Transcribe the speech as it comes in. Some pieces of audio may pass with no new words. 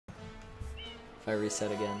if I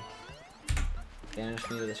reset again. Banish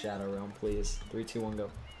me to the Shadow Realm, please. 3, 2, 1, go.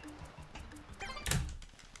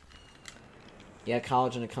 Yeah,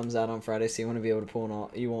 college and it comes out on Friday, so you want to be able to pull an all.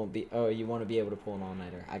 You won't be. Oh, you want to be able to pull an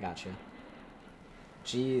all-nighter. I got you.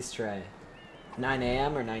 Jeez, Trey. 9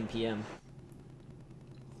 a.m. or 9 p.m.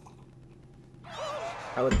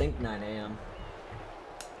 I would think 9 a.m.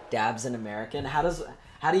 Dabs in American. How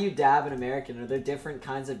do you dab in American? Are there different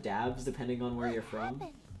kinds of dabs depending on where you're from?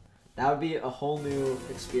 That would be a whole new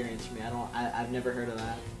experience for me. I've never heard of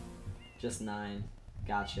that. Just 9.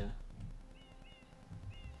 Gotcha.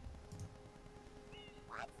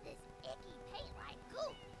 What's this icky paint-like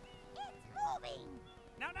goop? It's moving.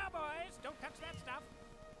 Now, boys, don't touch that stuff.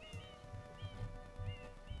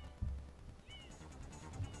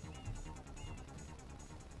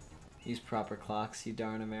 Use proper clocks, you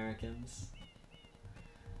darn Americans.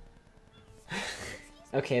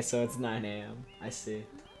 Okay, so it's 9 a.m. I see.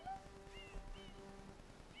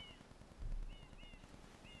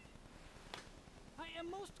 I am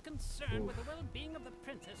most concerned with the well-being of the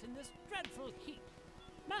princess in this dreadful heat.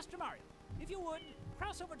 Master Mario, if you would,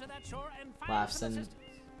 cross over to that shore and find some assistance.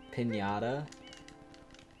 Pinata?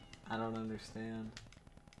 I don't understand.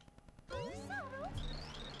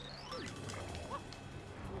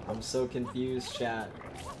 I'm so confused, chat.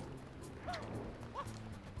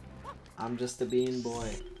 I'm just a bean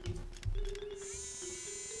boy.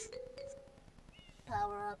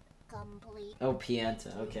 Power up complete. Oh,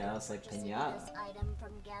 Pianta. Okay, I was like pinata. This item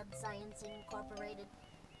from Gad Science Incorporated.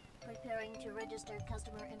 Preparing to register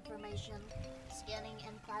customer information. Scanning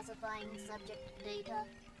and classifying subject data.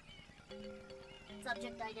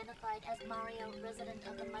 Subject identified as Mario, resident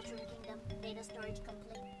of the Mushroom Kingdom. Data storage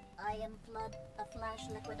complete. I am Flood, a flash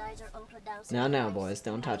liquidizer ultra dowsing. Now, boys,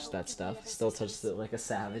 don't touch that stuff. Still touches it like a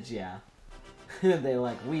savage, yeah. They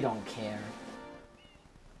like, we don't care.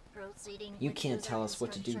 Proceeding. You can't tell us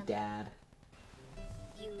what to do, Dad.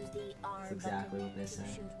 Use the R That's exactly what they say.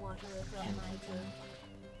 shoot water from my tube.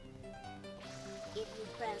 If you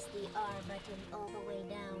press the R button all the way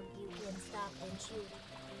down, you can stop and shoot.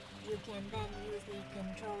 You can then use the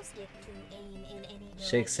control stick to aim in any direction.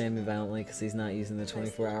 Shake Sammy violently because he's not using the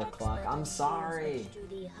 24-hour clock. I'm sorry.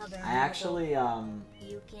 I actually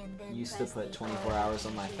used to put 24 hours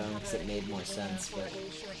on my phone because it made more sense, but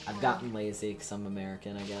I've gotten lazy because I'm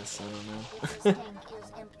American, I guess. I don't know.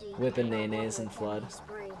 Whipping nays and Flood.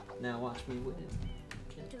 Now watch me win.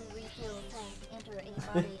 To refill tank, enter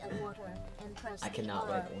a body of water and press I cannot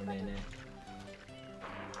the R whip or button. nay.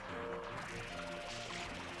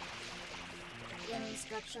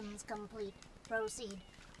 Instructions complete. Proceed.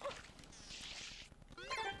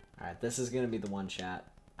 Alright, this is gonna be the one, chat,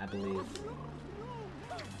 I believe.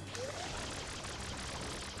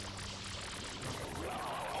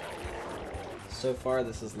 So far,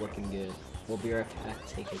 this is looking good. We'll be right back.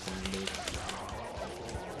 Take your time, dude.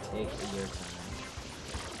 Take your time.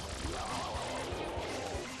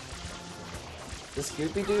 This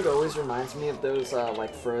Goopy dude always reminds me of those,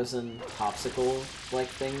 like, frozen popsicle-like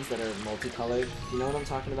things that are multicolored. You know what I'm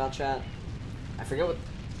talking about, chat? I forget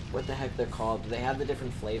what the heck they're called, but they have the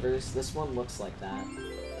different flavors. This one looks like that.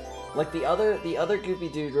 Like, the other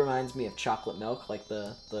Goopy dude reminds me of chocolate milk, like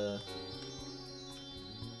the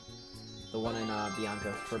one in,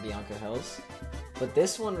 Bianco Hills. But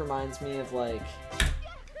this one reminds me of, like,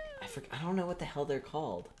 I don't know what the hell they're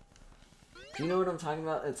called. Do you know what I'm talking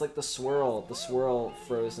about? It's like the swirl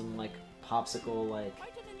frozen, like, popsicle, like,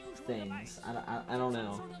 things. I don't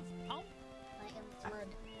know.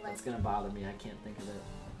 That's gonna bother me, I can't think of it.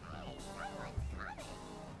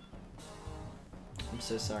 I'm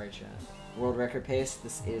so sorry, chat. World record pace?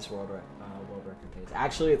 This is world record pace.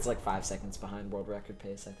 Actually, it's like 5 seconds behind world record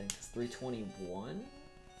pace, I think. It's 3:21,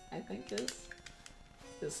 I think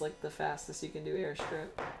is like the fastest you can do airstrip.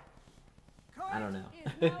 I don't know.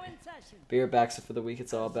 Be right back, so for the week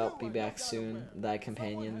it's all about be back soon, thy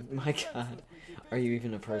companion. My god, are you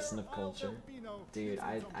even a person of culture? Dude,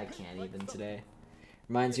 I can't even today.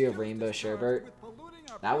 Reminds you of Rainbow Sherbet?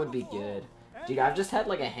 That would be good. Dude, I've just had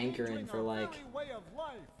like a hankering for like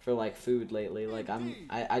food lately. Like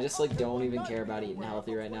I just like don't even care about eating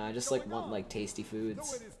healthy right now. I just like want like tasty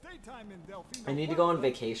foods. I need to go on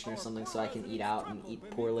vacation or something so I can eat out and eat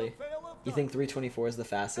poorly. You think 3:24 is the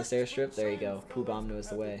fastest airstrip? There you go. Pooh Bomb knows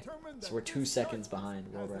the way. So we're 2 seconds behind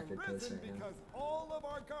world record pace right now.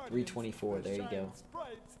 3:24. There you go.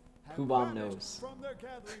 Pooh Bomb knows.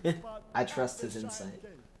 I trust his insight.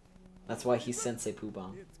 That's why he's Sensei Pooh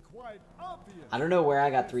Bomb. I don't know where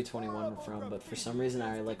I got 3:21 from, but for some reason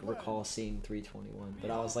I like recall seeing 3:21.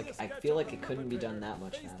 But I was like, I feel like it couldn't be done that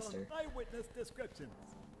much faster.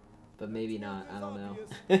 But maybe not. I don't know.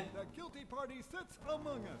 sits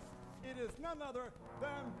among us. It is none other than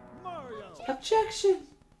Mario. Objection!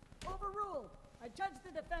 Overruled. I judge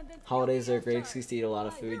the defendant. Holidays are a great excuse to eat a lot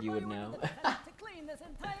of food, you would know.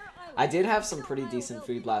 I did have some pretty decent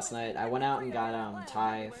food last night. I went out and got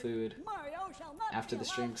Thai food after the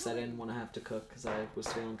stream because I didn't want to have to cook because I was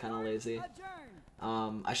feeling kind of lazy.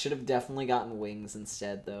 I should have definitely gotten wings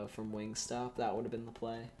instead though from Wingstop. That would have been the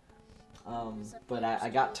play. But I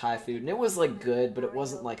got Thai food and it was like good, but it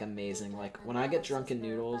wasn't like amazing. Like when I get drunken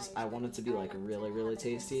noodles, I want it to be like really, really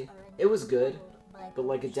tasty. It was good, but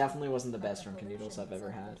like it definitely wasn't the best drunken noodles I've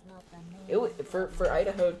ever had. For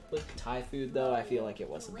Idaho like Thai food though, I feel like it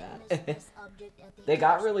wasn't bad. They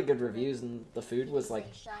got really good reviews and the food was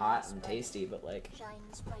like hot and tasty, but like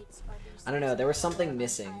I don't know, there was something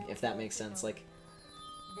missing, if that makes sense. Like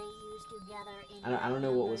I don't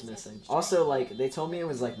know what was missing. Also, like they told me it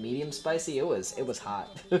was like medium spicy. It was hot.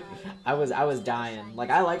 I was dying. Like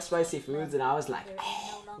I like spicy foods, and I was like,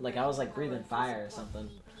 like I was like breathing fire or something.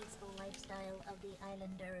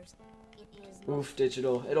 Oof,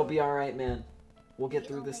 digital. It'll be all right, man. We'll get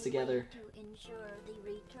through this together.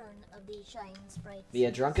 But yeah,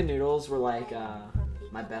 drunken noodles were like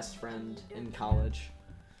my best friend in college.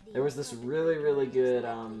 There was this really, really good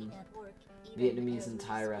Vietnamese and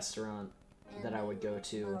Thai restaurant that I would go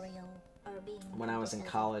to when I was in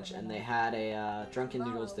college, and they had a drunken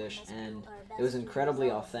noodles dish, and it was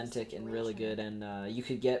incredibly authentic and really good, and you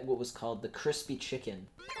could get what was called the crispy chicken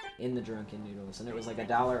in the drunken noodles, and it was like $1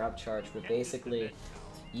 upcharge, but basically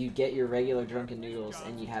you'd get your regular drunken noodles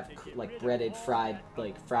and you'd have like breaded fried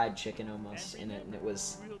chicken almost in it, and it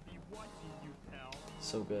was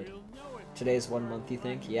so good. Today's 1 month, you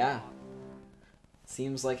think? Yeah.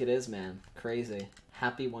 Seems like it is, man. Crazy.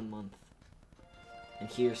 Happy 1 month. And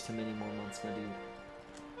here's to many more months, my dude.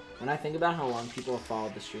 When I think about how long people have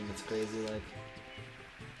followed the stream, it's crazy, like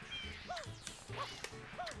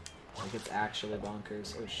it's actually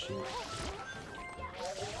bonkers. Oh shit.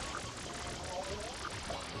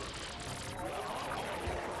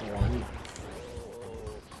 One.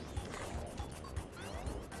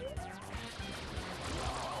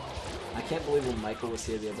 I can't believe when Michael was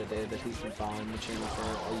here the other day that he's been following the channel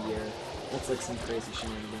for a year. That's like some crazy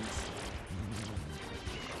shenanigans.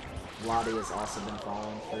 Lottie has also been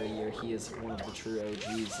following for a year. He is one of the true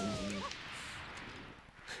OGs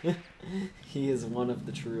indeed. He is one of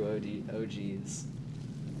the true OGs.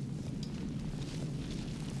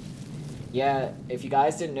 Yeah, if you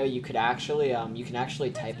guys didn't know, you could actually you can actually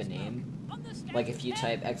type a name. Like if you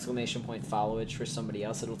type !followage for somebody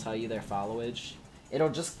else, it'll tell you their followage. It'll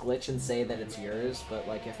just glitch and say that it's yours, but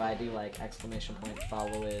like if I do like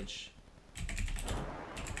 !followage,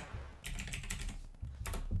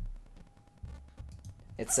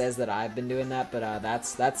 it says that I've been doing that, but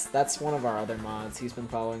that's one of our other mods. He's been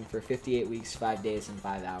following for 58 weeks, 5 days, and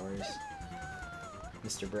 5 hours.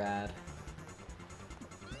 Mr. Brad.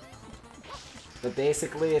 But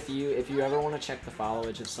basically, if you ever want to check the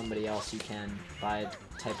followage of somebody else, you can by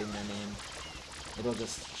typing their name. It'll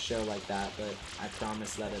just show like that, but I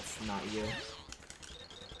promise that it's not you.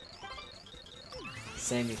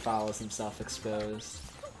 Sammy follows himself exposed.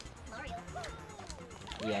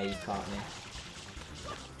 Yeah, you caught me.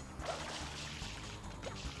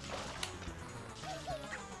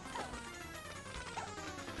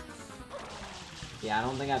 Yeah, I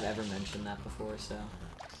don't think I've ever mentioned that before, so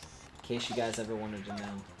in case you guys ever wanted to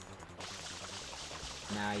know,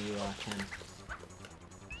 now you can.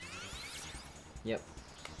 Yep.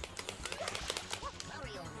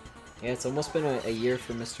 Yeah, it's almost been a year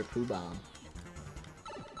for Mr. Pooh Bomb.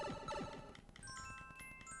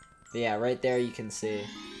 But yeah, right there you can see.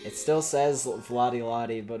 It still says Vladi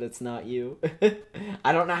Lottie, but it's not you.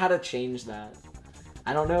 I don't know how to change that.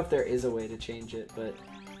 I don't know if there is a way to change it, but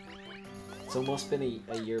it's almost been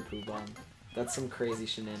a year, Pooh Bomb. That's some crazy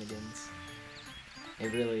shenanigans.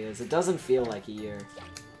 It really is. It doesn't feel like a year.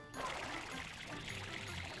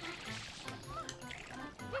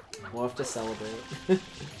 We'll have to celebrate.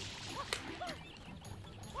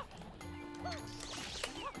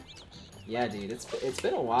 Yeah, dude, it's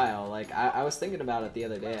been a while. Like, I was thinking about it the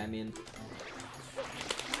other day. I mean,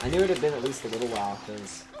 I knew it had been at least a little while,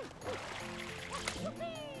 because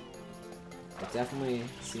it definitely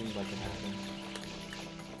seemed like it happened.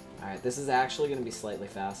 Alright, this is actually going to be slightly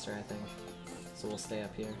faster, I think. So we'll stay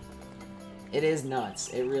up here. It is nuts.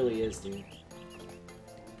 It really is, dude.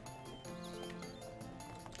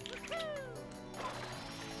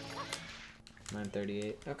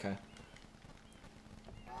 $9.38. Okay.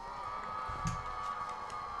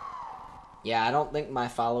 Yeah, I don't think my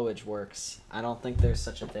followage works. I don't think there's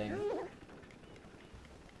such a thing.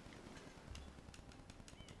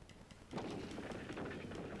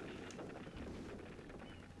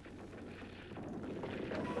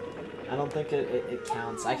 I don't think it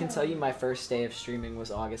counts. I can tell you my first day of streaming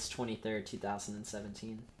was August 23rd,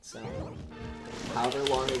 2017. So, however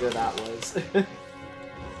long ago that was.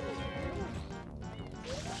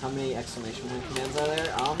 How many exclamation point commands are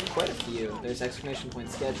there? Quite a few. There's exclamation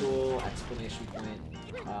point schedule, exclamation point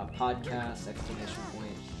podcast, exclamation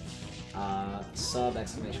point sub,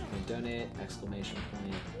 exclamation point donate, exclamation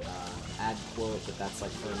point add quote, but that's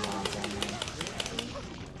like for mods only.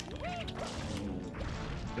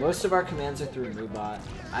 Most of our commands are through Moobot.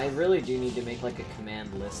 I really do need to make like a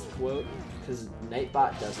command list quote, because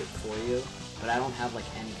Nightbot does it for you, but I don't have like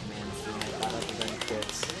any commands through Nightbot other than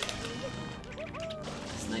quotes.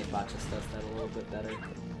 Nightbot just does that a little bit better.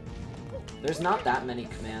 There's not that many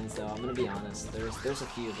commands though, I'm gonna be honest. There's a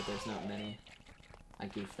few, but there's not many. I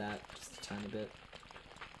goofed that just a tiny bit.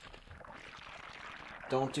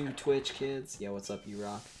 Don't do Twitch, kids. Yeah, what's up, you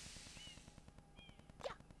rock?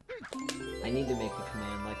 I need to make a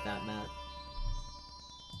command like that, Matt.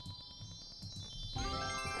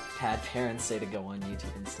 Bad parents say to go on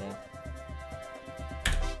YouTube instead.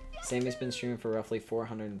 Sammy's been streaming for roughly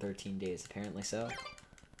 413 days, apparently so.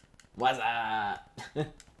 What's up?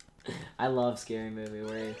 I love Scary Movie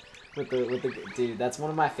where with the dude. That's one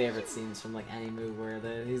of my favorite scenes from like any movie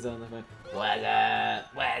where he's on the phone. What's up?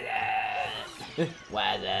 What's up?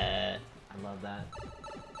 What's up? I love that.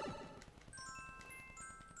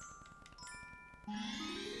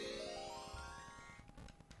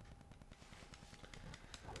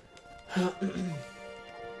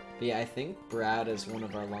 But yeah, I think Brad is one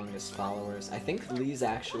of our longest followers. I think Lee's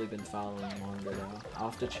actually been following longer though.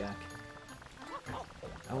 I'll have to check.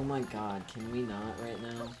 Oh my god, can we not right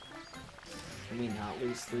now? Can we not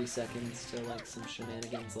lose 3 seconds to like some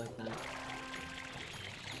shenanigans like that?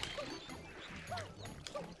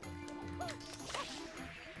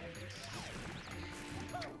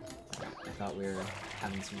 I thought we were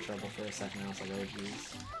having some trouble for a second. I was like, oh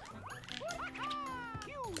jeez.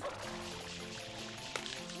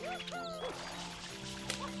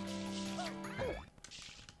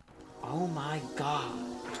 Oh my god.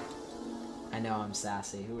 I know I'm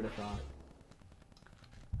sassy. Who would have thought?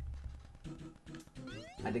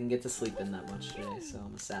 I didn't get to sleep in that much today, so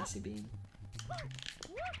I'm a sassy bean.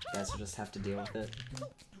 You guys will just have to deal with it.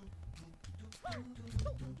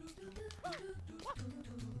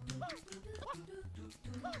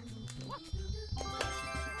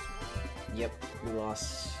 Yep, we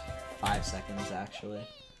lost 5 seconds actually.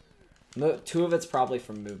 2 of it's probably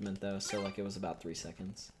from movement though, so like it was about 3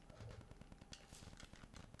 seconds.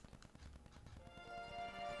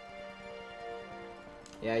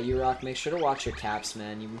 Yeah, you rock. Make sure to watch your caps,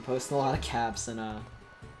 man. You've been posting a lot of caps, and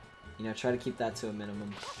you know, try to keep that to a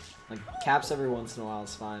minimum. Like caps every once in a while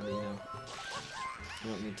is fine, but you know,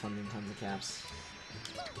 you don't need tons and tons of caps.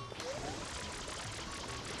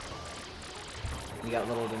 You got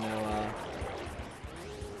little to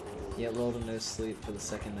no sleep for the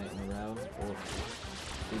second night in a row. Or,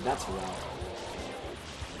 dude, that's rough.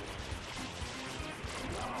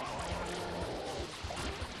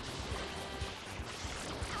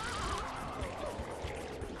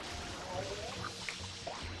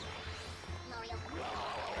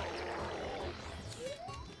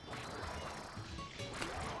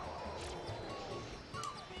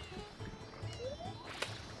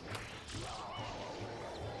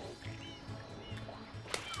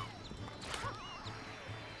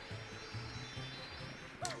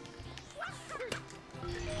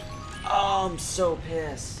 Oh, I'm so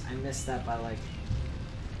pissed. I missed that by like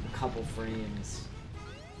a couple frames.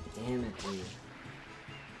 Damn it, dude.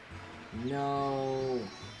 No.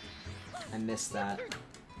 I missed that.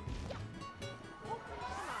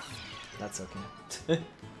 That's okay.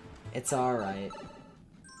 It's alright.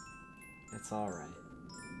 It's alright.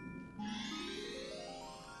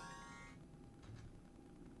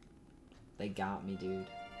 They got me, dude.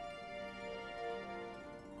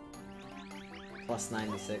 Plus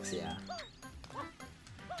 96, yeah.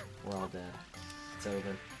 We're all dead. It's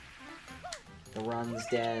over. The run's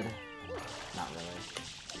dead. Not really.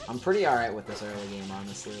 I'm pretty alright with this early game,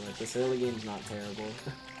 honestly. Like, this early game's not terrible.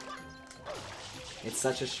 It's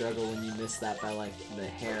such a struggle when you miss that by, like, the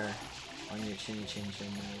hair on your chinny chin chin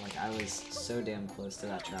there. Like, I was so damn close to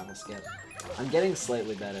that travel skip. I'm getting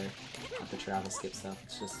slightly better at the travel skip stuff.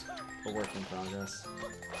 It's just a work in progress.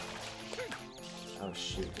 Oh,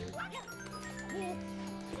 shoot, dude.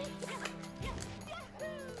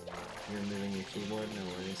 You're moving your keyboard? No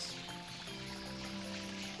worries.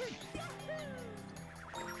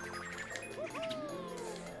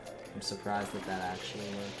 I'm surprised that that actually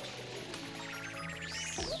worked.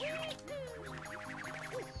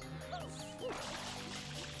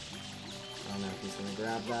 I don't know. if he's gonna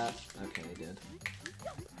grab that. Okay, he did.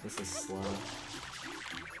 This is slow.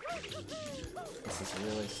 This is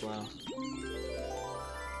really slow.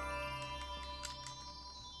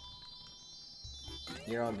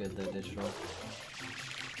 You're all good though, Digital.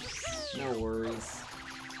 No worries.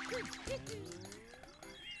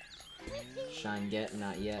 Shine get,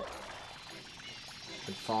 not yet.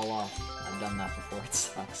 Could fall off. I've done that before, it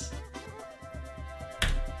sucks.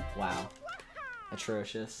 Wow.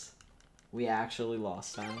 Atrocious. We actually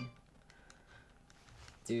lost time.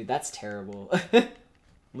 Dude, that's terrible.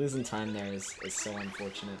 Losing time there is so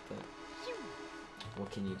unfortunate, but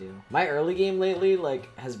what can you do? My early game lately,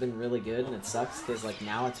 like, has been really good, and it sucks, because, like,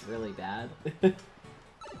 now it's really bad.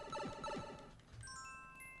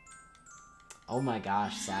 Oh my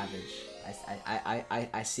gosh, Savage.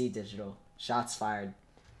 I see Digital. Shots fired.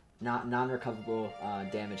 Non-recoverable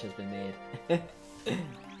damage has been made.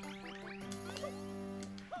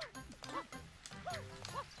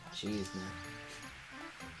 Jeez, man.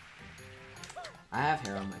 I have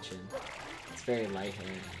hair on my chin. It's very light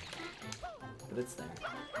hair. But it's there.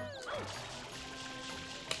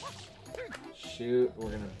 Shoot,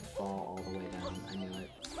 we're gonna fall all the way down. I knew it.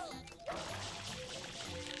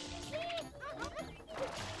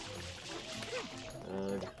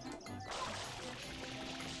 Ugh.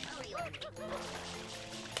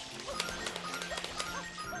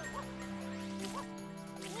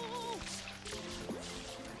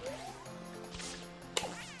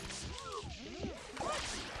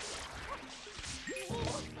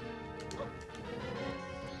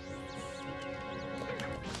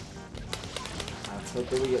 Let's hope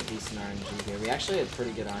that we get decent RNG here. We actually had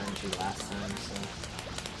pretty good RNG last time, so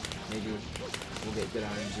maybe we'll get good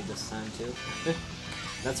RNG this time too.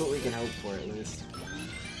 That's what we can hope for, at least.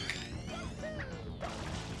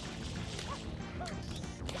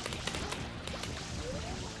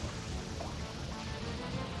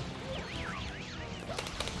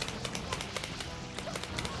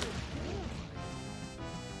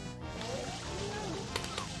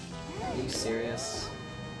 Are you serious?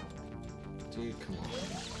 Dude, come on.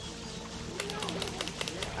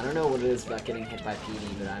 I don't know what it is about getting hit by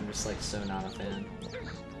PD, but I'm just like so not a fan.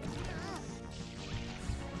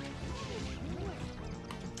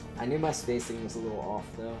 I knew my spacing was a little off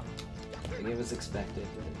though. Like it was expected,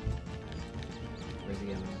 but where's he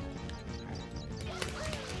going?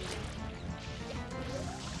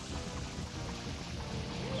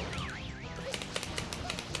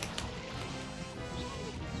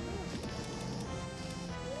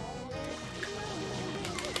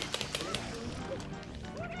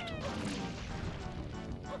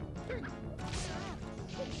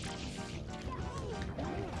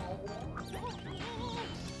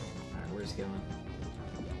 Going.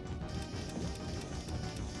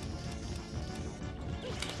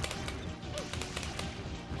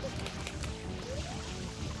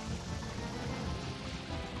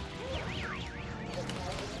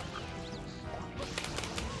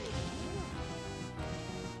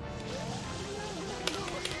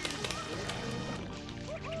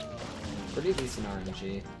 Pretty decent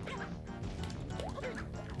RNG.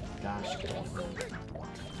 Gosh,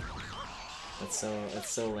 that's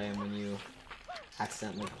so lame when you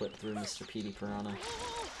accidentally clip through Mr. PD Piranha.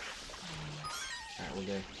 Alright, we're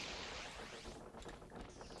good.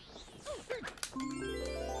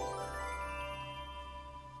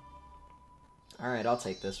 Alright, I'll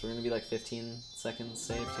take this. We're gonna be like 15 seconds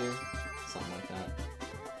saved here. Something like that.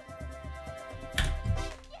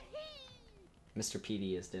 Mr.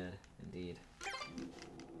 PD is dead, indeed.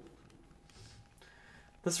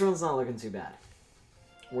 This run's not looking too bad.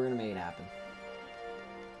 We're gonna make it happen.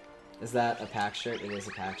 Is that a pack shirt? It is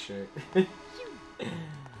a pack shirt.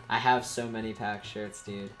 I have so many pack shirts,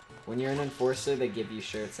 dude. When you're an enforcer, they give you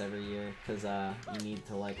shirts every year, because you need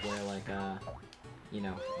to like wear like you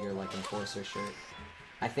know, your like enforcer shirt.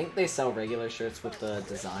 I think they sell regular shirts with the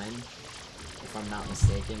design, if I'm not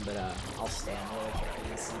mistaken, but I'll stand really quick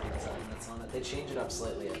and see the design that's on it. They change it up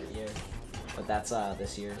slightly every year, but that's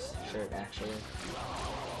this year's shirt actually.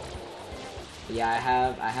 But yeah,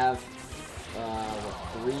 I have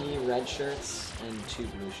 3 red shirts and 2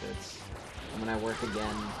 blue shirts. And when I work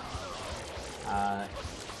again,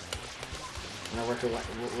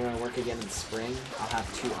 when I work again in spring, I'll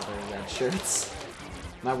have 2 other red shirts.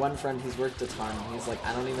 My one friend, he's worked a ton. He's like,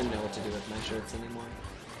 I don't even know what to do with my shirts anymore.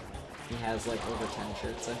 He has like over 10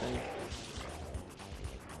 shirts, I think.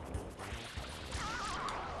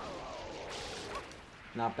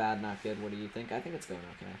 Not bad, not good. What do you think? I think it's going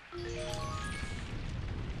okay.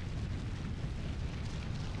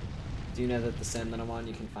 Do you know that the sim that I'm on,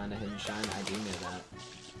 you can find a hidden shine? I do know that.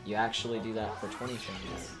 You actually do that for 20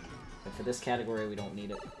 shines. But for this category, we don't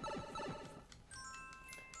need it.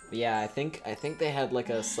 But yeah, I think they had like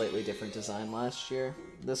a slightly different design last year.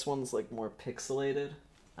 This one's like more pixelated.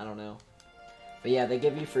 I don't know. But yeah, they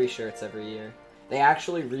give you free shirts every year. They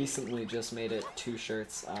actually recently just made it 2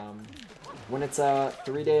 shirts. When it's a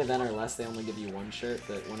 3-day event or less, they only give you 1 shirt,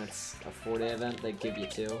 but when it's a 4-day event, they give you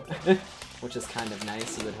 2, which is kind of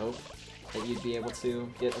nice. You would hope that you'd be able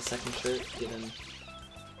to get a second shirt, given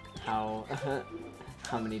how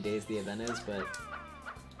how many days the event is. But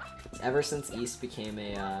ever since East became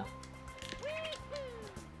a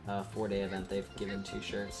 4-day event, they've given 2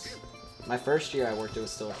 shirts. My first year I worked, it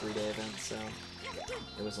was still a 3-day event, so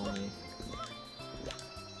it was only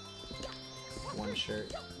 1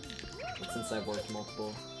 shirt. But since I've worked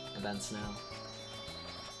multiple events now,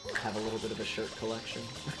 I have a little bit of a shirt collection.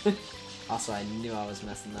 Also, I knew I was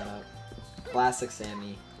messing that up. Classic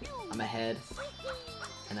Sammy. I'm ahead,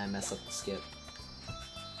 and I mess up the skip.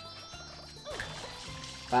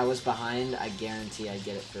 If I was behind, I guarantee I'd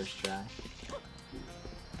get it first try.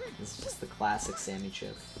 This is just the classic Sammy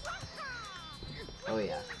chip. Oh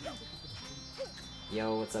yeah.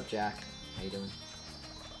 Yo, what's up, Jack? How you doing?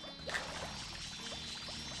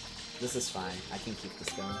 This is fine. I can keep this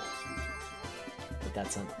going. But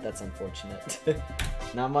that's unfortunate.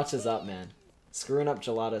 Not much is up, man. Screwing up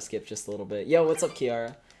gelato skip just a little bit. Yo, what's up,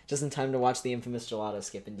 Kiara? Just in time to watch the infamous gelato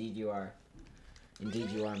skip. Indeed you are. Indeed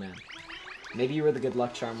you are, man. Maybe you were the good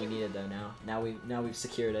luck charm we needed, though. Now we've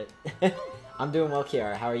secured it. I'm doing well,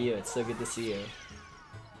 Kiara. How are you? It's so good to see you.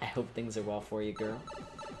 I hope things are well for you, girl.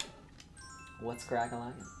 What's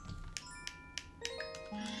crack-a-lackin'?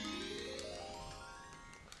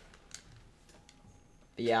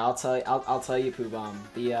 Yeah, I'll tell you, Pooh Bomb.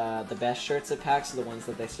 The best shirts at PAX are the ones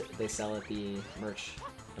that they sell at the merch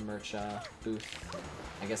booth.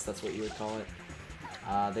 I guess that's what you would call it.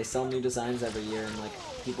 They sell new designs every year, and like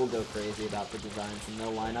people go crazy about the designs, and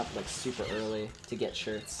they'll line up like super early to get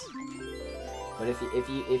shirts. But if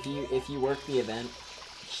you work the event,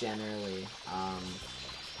 generally,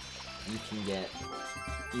 you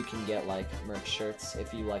can get like merch shirts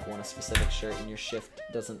if you like want a specific shirt and your shift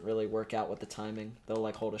doesn't really work out with the timing. They'll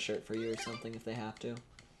like hold a shirt for you or something if they have to.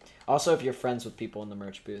 Also, if you're friends with people in the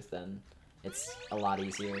merch booth, then it's a lot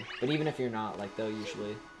easier. But even if you're not, like they'll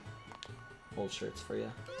usually hold shirts for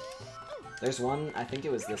you. There's one, I think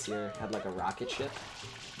it was this year, had like a rocket ship.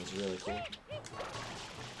 It was really cool.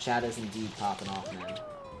 Chat is indeed popping off, man.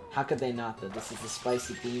 How could they not, though? This is the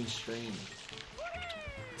Spicy Bean stream.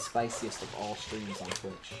 Spiciest of all streams on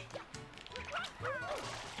Twitch.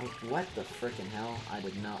 What the frickin' hell? I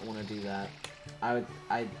did not want to do that. I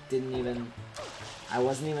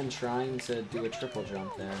wasn't even trying to do a triple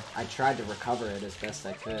jump there. I tried to recover it as best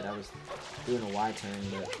I could. I was doing a Y-turn,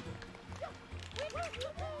 but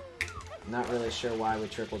not really sure why we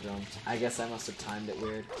triple jumped. I guess I must have timed it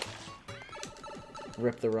weird.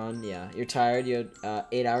 Rip the run, yeah. You're tired, you had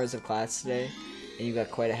 8 hours of class today, and you got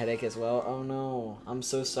quite a headache as well. Oh no, I'm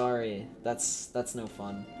so sorry. That's no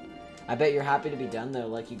fun. I bet you're happy to be done though,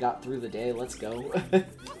 like you got through the day. Let's go.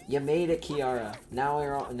 You made it, Kiara. Now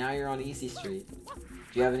you're on Easy Street.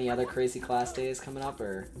 Do you have any other crazy class days coming up,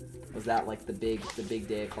 or was that like the big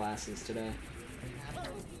day of classes today?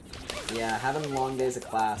 Yeah, having long days of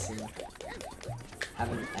class and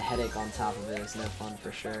having a headache on top of it is no fun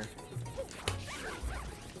for sure.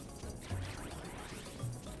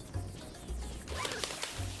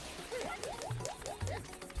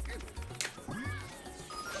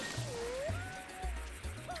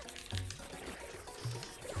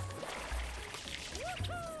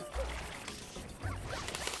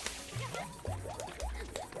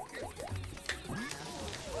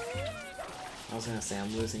 I was gonna say,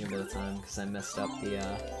 I'm losing a bit of time because I messed up the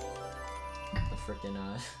frickin'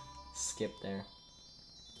 skip there.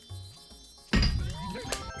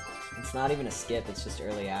 It's not even a skip, it's just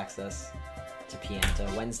early access to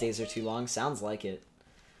Pianta. Wednesdays are too long? Sounds like it.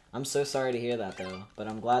 I'm so sorry to hear that though, but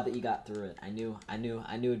I'm glad that you got through it. I knew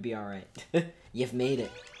it'd be alright. You've made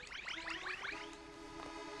it.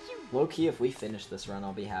 Low-key, if we finish this run,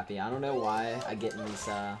 I'll be happy. I don't know why I get in these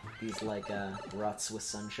like, ruts with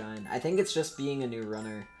Sunshine. I think it's just being a new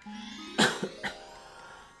runner.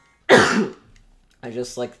 I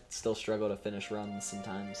just, like, still struggle to finish runs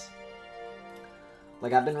sometimes.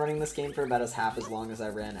 Like, I've been running this game for about half as long as I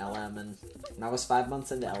ran LM, and when I was 5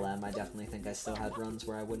 months into LM, I definitely think I still had runs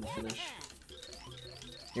where I wouldn't finish.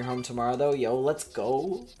 You're home tomorrow, though? Yo, let's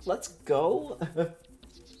go! Let's go!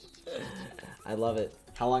 I love it.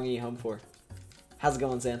 How long are you home for? How's it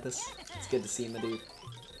going, Xanthus? It's good to see you, my dude.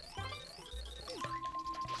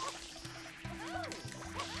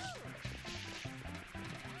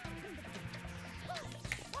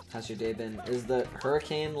 How's your day been? Is the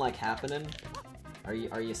hurricane like happening? Are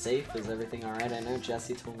you safe? Is everything alright? I know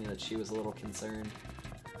Jessie told me that she was a little concerned,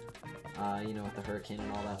 you know, with the hurricane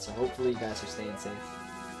and all that, so hopefully you guys are staying safe.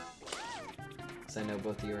 Because I know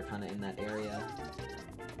both of you are kind of in that area.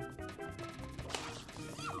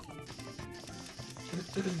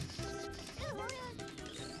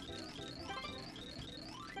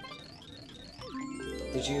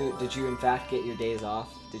 Did you in fact get your days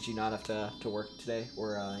off? Did you not have to work today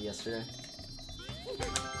or yesterday?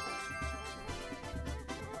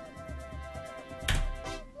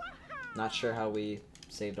 Not sure how we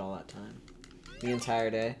saved all that time. The entire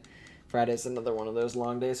day. Friday's another one of those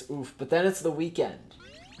long days. Oof. But then it's the weekend.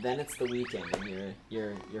 Then it's the weekend and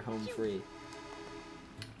you're home free.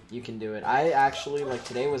 You can do it. I actually, like,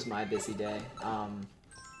 today was my busy day. I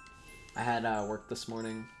had work this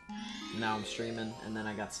morning. Now I'm streaming, and then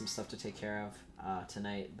I got some stuff to take care of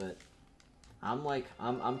tonight. But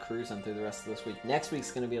I'm cruising through the rest of this week. Next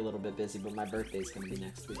week's gonna be a little bit busy, but my birthday's gonna be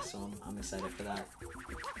next week, so I'm excited for that.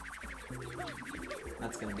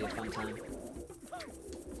 That's gonna be a fun time.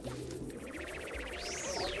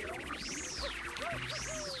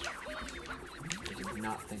 I did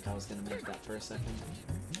not think I was gonna make that for a second.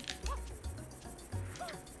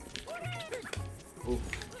 Oof.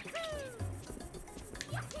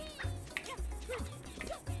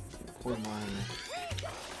 Poor Mario.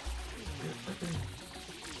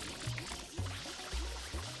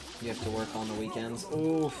 You have to work on the weekends.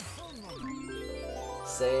 Oof.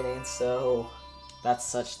 Say it ain't so. That's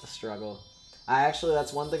such the struggle.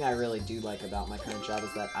 That's one thing I really do like about my current job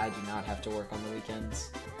is that I do not have to work on the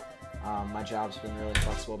weekends. My job's been really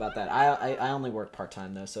flexible about that. I only work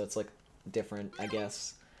part-time though, so it's like different, I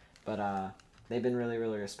guess. But they've been really,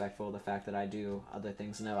 really respectful of the fact that I do other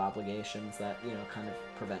things and have obligations that, you know, kind of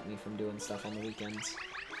prevent me from doing stuff on the weekends.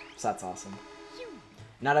 So that's awesome.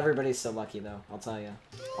 Not everybody's so lucky though, I'll tell you.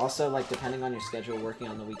 Also, like, depending on your schedule, working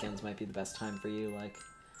on the weekends might be the best time for you. Like,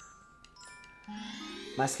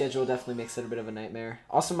 my schedule definitely makes it a bit of a nightmare.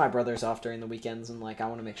 Also, my brother's off during the weekends, and like, I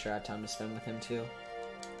want to make sure I have time to spend with him too.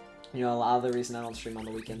 You know, a lot of the reason I don't stream on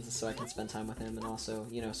the weekends is so I can spend time with him, and also,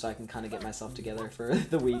 you know, so I can kind of get myself together for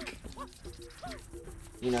the week.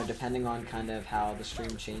 You know, depending on kind of how the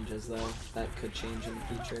stream changes, though, that could change in the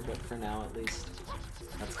future, but for now, at least,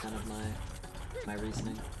 that's kind of my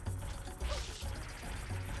reasoning.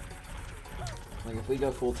 Like, if we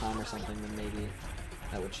go full-time or something, then maybe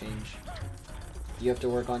that would change. You have to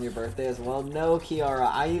work on your birthday as well? No,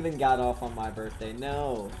 Kiara, I even got off on my birthday.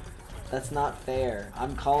 No. That's not fair.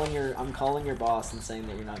 I'm calling your boss and saying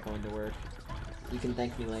that you're not going to work. You can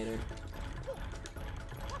thank me later.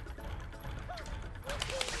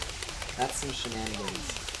 That's some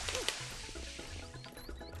shenanigans.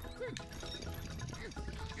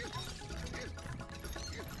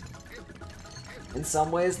 In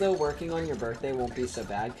some ways, though, working on your birthday won't be so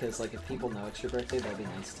bad, because, like, if people know it's your birthday, they'll be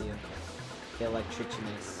nice to you. They'll, like, treat you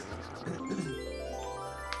nice.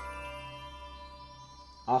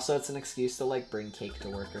 Also, it's an excuse to, like, bring cake to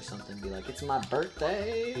work or something. Be like, it's my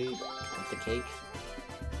birthday! With the cake.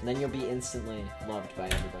 And then you'll be instantly loved by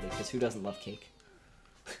everybody, because who doesn't love cake?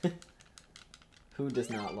 Who does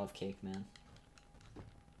not love cake, man?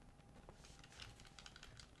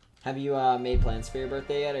 Have you made plans for your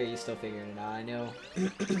birthday yet, or are you still figuring it out? I know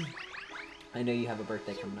I know you have a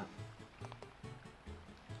birthday coming up.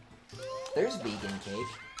 There's vegan cake.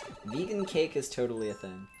 Vegan cake is totally a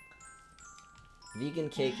thing. Vegan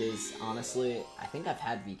cake is, honestly, I think I've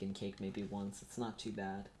had vegan cake maybe once. It's not too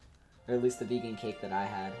bad. Or at least the vegan cake that I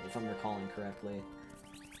had, if I'm recalling correctly.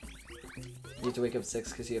 You have to wake up at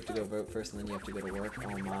 6 because you have to go vote first, and then you have to go to work.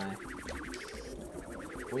 Oh my.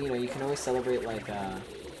 Well, you know, you can always celebrate, like, a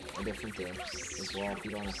different day as well if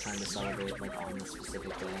you don't have time to celebrate, like, on the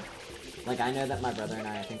specific day. Like, I know that my brother and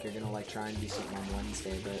I think, are gonna, like, try and do something on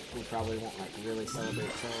Wednesday, but we probably won't, like, really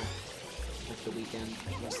celebrate till, like, the weekend,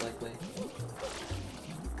 most likely.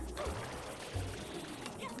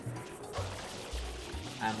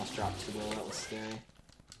 I almost dropped 2 that was scary.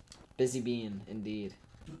 Busy Bean, indeed.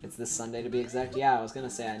 It's this Sunday to be exact? Yeah, I was gonna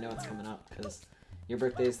say, I know it's coming up, because your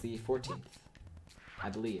birthday is the 14th. I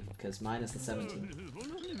believe, because mine is the 17th.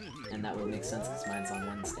 And that would make sense, because mine's on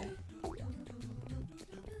Wednesday.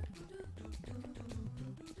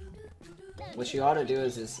 What you ought to do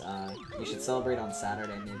is you should celebrate on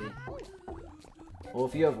Saturday, maybe. Well,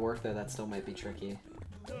 if you have work, though, that still might be tricky.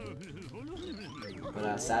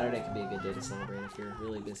 But Saturday could be a good day to celebrate if you're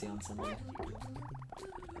really busy on Sunday.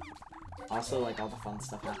 Also, like, all the fun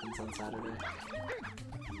stuff happens on Saturday.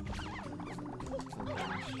 Oh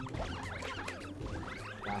gosh.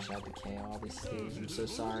 gosh, I had to KO all these thieves. I'm so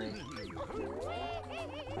sorry.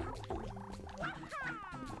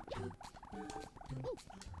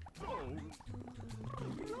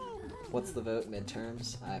 What's the vote?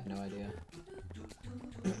 Midterms? I have no idea.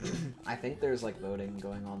 I think there's like voting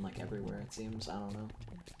going on like everywhere, it seems. I don't know.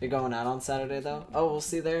 You're going out on Saturday though? Oh, we'll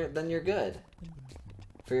see there. Then you're good.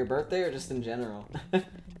 For your birthday or just in general?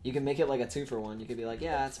 You can make it like a 2-for-1. You could be like,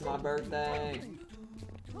 yeah, it's my birthday.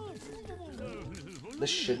 This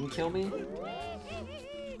shouldn't kill me.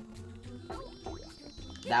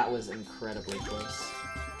 That was incredibly close.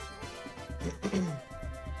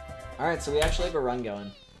 Alright, so we actually have a run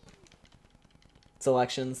going. It's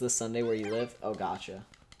elections this Sunday where you live? Oh, gotcha.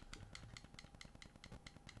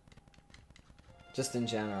 Just in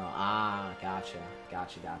general. Ah, gotcha.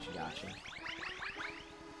 Gotcha.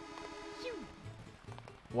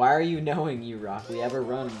 Why are you knowing, you rock? We have a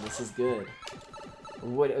run. This is good.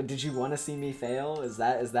 What did you want to see me fail? Is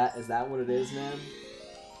that what it is, man?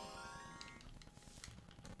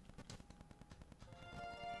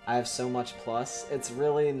 I have so much plus. It's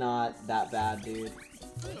really not that bad, dude.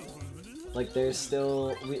 Like, there's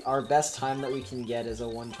still... our best time that we can get is a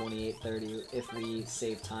 1:28:30 if we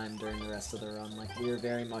save time during the rest of the run. Like, we are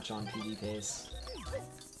very much on PB pace.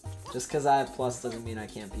 Just because I have plus doesn't mean I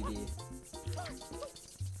can't PB.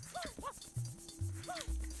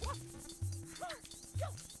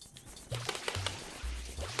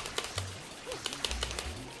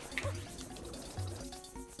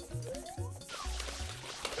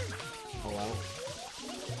 Hello?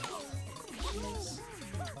 Jeez.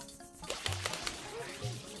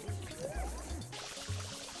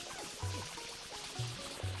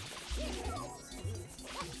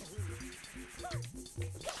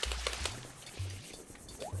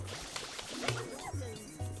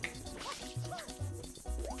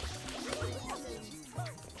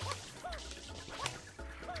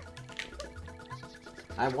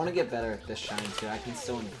 I want to get better at this shine too. I can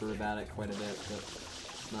still improve at it quite a bit, but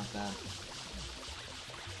it's not bad.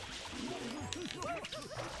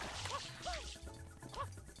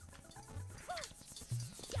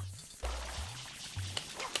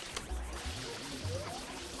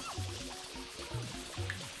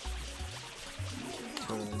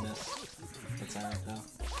 Totally missed. That's alright though.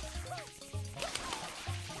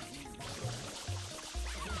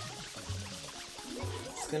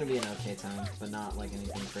 It's gonna be an okay time, but not like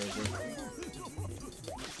anything crazy.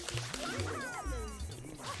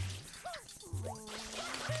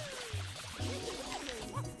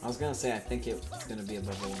 I was gonna say I think it's gonna be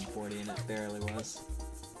above a 140 and it barely was.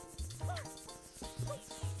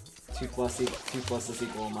 2 plus is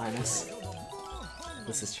equal to minus.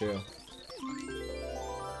 This is true.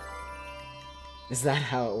 Is that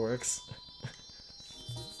how it works?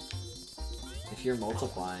 If you're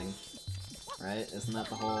multiplying, right? Isn't that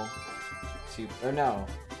the whole 2, or no,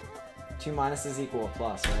 2 minuses equal a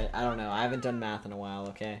plus, right? I don't know. I haven't done math in a while,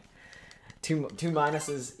 okay? 2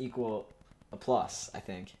 minuses equal a plus, I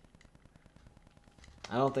think.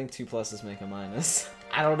 I don't think 2 pluses make a minus.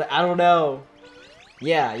 I don't know.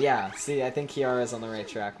 Yeah. See, I think Kiara's on the right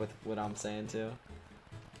track with what I'm saying too.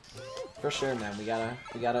 For sure, man. We gotta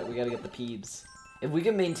get the peebs. If we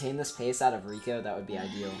can maintain this pace out of Rico, that would be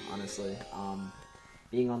ideal, honestly.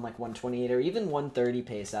 Being on like 128 or even 130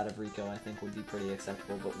 pace out of Rico, I think would be pretty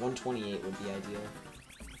acceptable, but 128 would be ideal.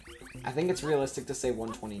 I think it's realistic to say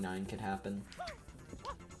 129 could happen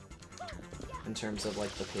in terms of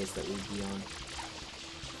like the pace that we'd be on.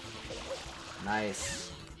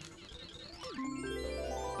 Nice.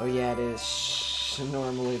 Oh yeah, it is. Shh,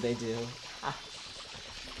 normally they do.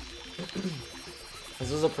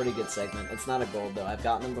 This was a pretty good segment. It's not a gold though. I've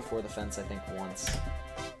gotten them before the fence, I think, once.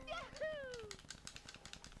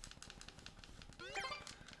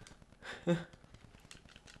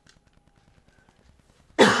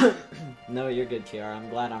 No, you're good, Kiara. I'm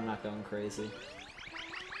glad I'm not going crazy.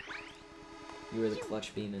 You were the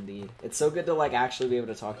clutch bean indeed. It's so good to like actually be able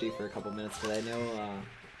to talk to you for a couple minutes, because I know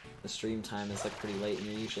the stream time is like pretty late and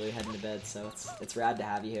you're usually heading to bed, so it's rad to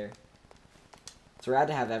have you here. It's rad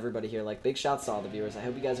to have everybody here. Like, big shouts to all the viewers. I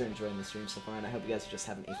hope you guys are enjoying the stream so far, and I hope you guys are just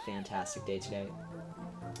having a fantastic day today.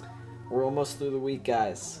 We're almost through the week,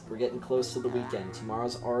 guys. We're getting close to the weekend.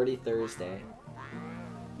 Tomorrow's already Thursday.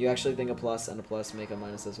 You actually think a plus and a plus make a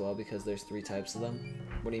minus as well because there's 3 types of them?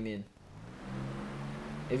 What do you mean?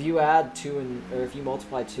 If you add 2 and, or if you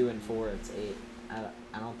multiply 2 and 4, it's 8.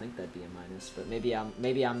 I don't think that'd be a minus, but maybe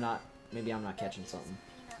I'm not catching something.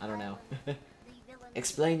 I don't know.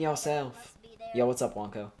 Explain yourself. Yo, what's up,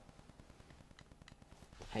 Wonko?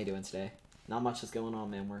 How you doing today? Not much is going on,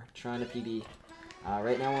 man. We're trying to PB.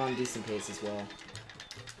 Right now we're on decent pace as well.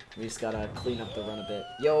 We just gotta clean up the run a bit.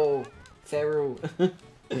 Yo, Faru.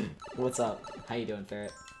 What's up? How you doing,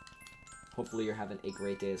 Ferret? Hopefully you're having a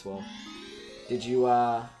great day as well. Did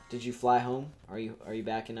you fly home? Are you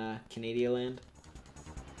back in Canadian land?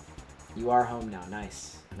 You are home now.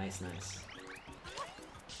 Nice. Nice, nice.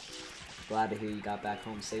 Glad to hear you got back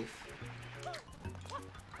home safe.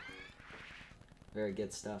 Very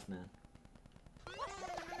good stuff, man.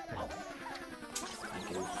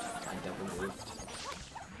 I double goofed.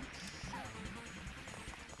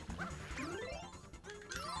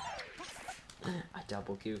 I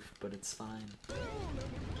double goofed, but it's fine.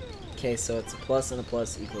 Okay, so it's a plus and a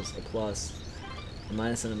plus equals a plus. A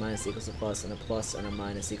minus and a minus equals a plus, and a plus and a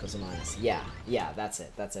minus equals a minus. Yeah, that's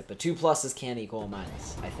it, that's it. But two pluses can equal a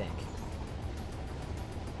minus, I think.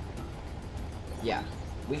 Yeah,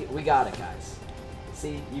 we got it, guys.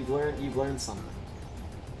 See, you've learned something.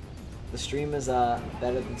 The stream is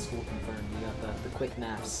better than school confirmed. You got the quick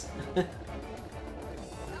maths.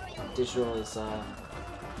 Digital is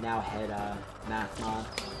now head math mod.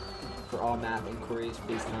 For all math inquiries,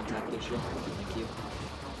 please contact Digital. Thank you.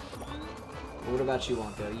 What about you,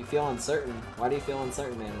 Wonko? You feel uncertain. Why do you feel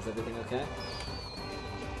uncertain, man? Is everything okay?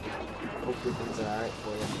 Hopefully things are alright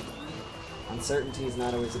for you. Uncertainty is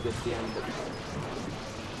not always a good feeling, but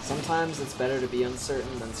sometimes it's better to be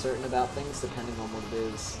uncertain than certain about things, depending on what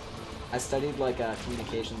it is. I studied like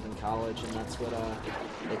communications in college, and that's what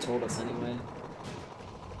they told us anyway.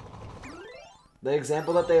 The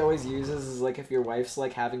example that they always use is like if your wife's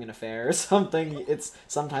like having an affair or something, it's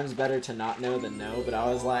sometimes better to not know than know, but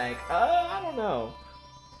I was like, I don't know.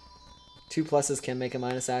 Two pluses can make a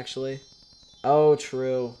minus, actually. Oh,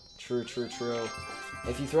 true. True.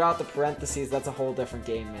 If you throw out the parentheses, that's a whole different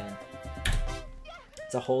game, man.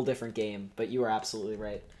 It's a whole different game, but you are absolutely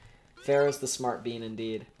right. Pharaoh's the smart bean,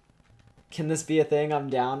 indeed. Can this be a thing? I'm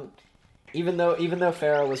down. Even though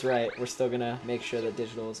Pharaoh was right, we're still gonna make sure that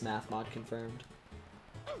digital is math mod confirmed.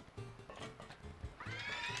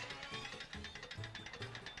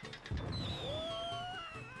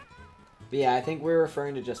 But yeah, I think we're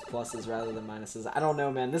referring to just pluses rather than minuses. I don't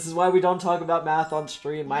know, man. This is why we don't talk about math on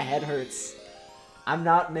stream. My head hurts. I'm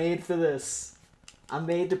not made for this. I'm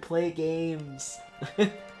made to play games.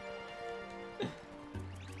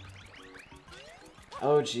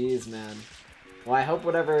 Oh, jeez, man. Well, I hope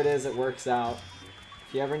whatever it is, it works out.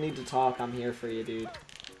 If you ever need to talk, I'm here for you, dude.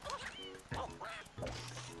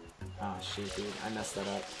 Oh, shit, dude. I messed that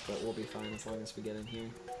up, but we'll be fine as long as we get in here.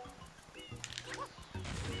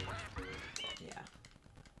 Yeah.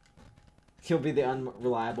 He'll be the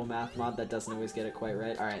unreliable math mod that doesn't always get it quite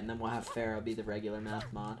right. Alright, and then we'll have Pharaoh be the regular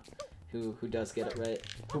math mod who does get it right.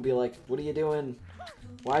 Who'll be like, what are you doing?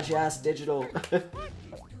 Why'd you ask digital?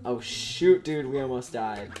 Oh, shoot, dude. We almost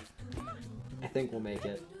died. I think we'll make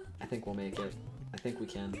it. I think we'll make it. I think we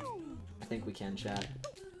can. I think we can, chat.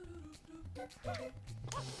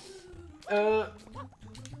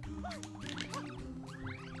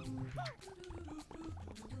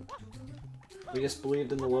 We just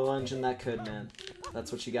believed in the little engine that could, man.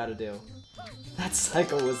 That's what you gotta do. That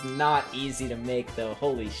cycle was not easy to make, though.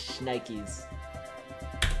 Holy shnikes.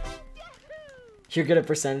 You're good at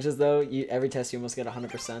percentages, though. Every test you almost get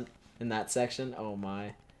 100% in that section. Oh,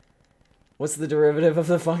 my. What's the derivative of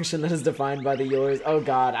the function that is defined by the Eulers? Oh,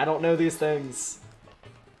 God. I don't know these things.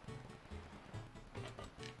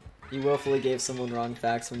 You willfully gave someone wrong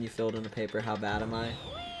facts when you filled in a paper. How bad am I?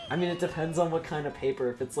 I mean, it depends on what kind of paper.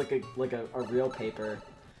 If it's like a real paper,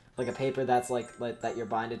 like a paper that's like that you're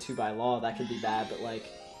binded to by law, that could be bad. But like,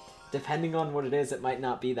 depending on what it is, it might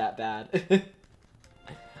not be that bad.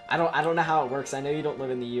 I don't know how it works. I know you don't live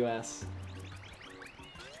in the U.S.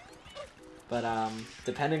 But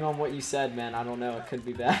depending on what you said, man, I don't know. It could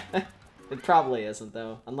be bad. It probably isn't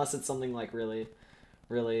though, unless it's something like really,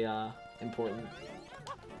 really important.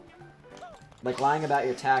 Like lying about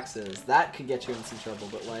your taxes, that could get you in some trouble,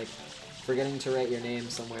 but like forgetting to write your name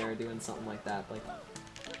somewhere or doing something like that, like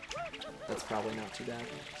that's probably not too bad.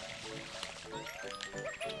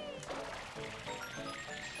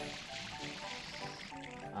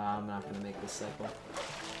 I'm not gonna make this cycle.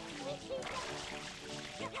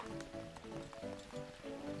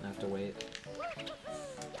 I have to wait.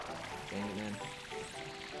 Dang it, man.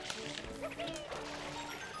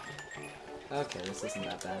 Okay, this isn't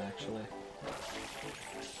that bad, actually.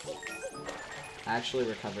 I actually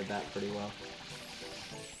recovered that pretty well.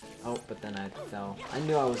 Oh, but then I fell. I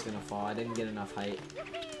knew I was gonna fall. I didn't get enough height.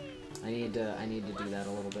 I need to do that a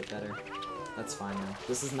little bit better. That's fine though.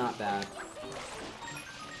 This is not bad.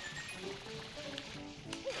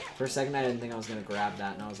 For a second, I didn't think I was gonna grab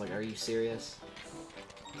that, and I was like, "Are you serious?"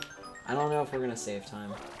 I don't know if we're gonna save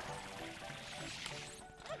time.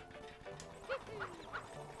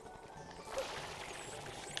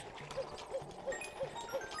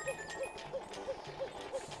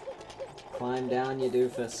 Climb down, you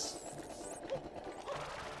doofus.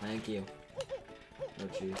 Thank you. Oh,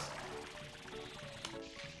 jeez.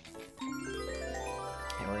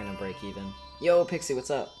 Okay, we're gonna break even. Yo, Pixie, what's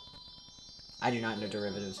up? I do not know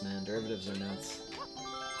derivatives, man. Derivatives are nuts.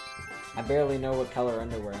 I barely know what color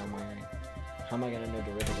underwear I'm wearing. How am I gonna know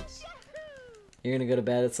derivatives? You're gonna go to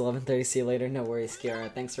bed. It's 11:30. See you later. No worries,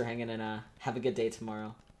 Kiara. Thanks for hanging and have a good day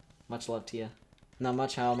tomorrow. Much love to you. Not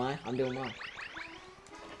much. How am I? I'm doing well.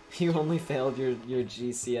 You only failed your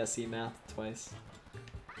GCSE math twice.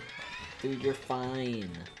 Dude, you're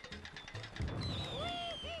fine.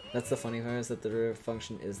 That's the funny part, is that the derivative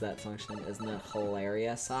function is that function. Isn't that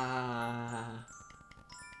hilarious? Ah.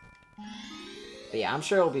 But yeah, I'm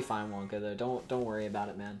sure it'll be fine, Wonka, though. Don't worry about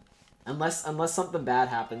it, man. Unless something bad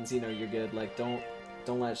happens, you know, you're good. Like, don't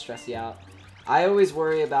let it stress you out. I always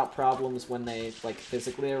worry about problems when they, like,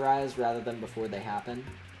 physically arise rather than before they happen.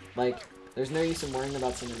 Like, there's no use in worrying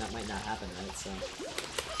about something that might not happen, right? So,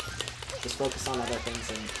 just focus on other things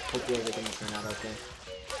and hopefully everything will turn out okay.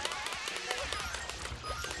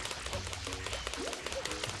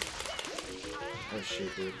 Oh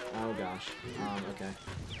shoot, dude. Oh gosh. Okay.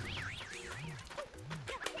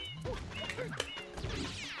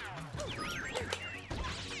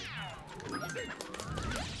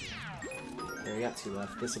 There, we got 2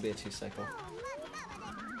 left. This will be a 2 cycle.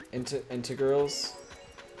 Integrals?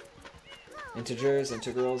 Integers?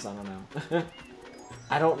 Integrals? I don't know.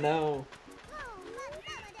 I don't know.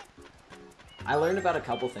 I learned about a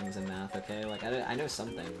couple things in math, okay? Like, I know some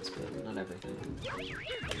things, but not everything.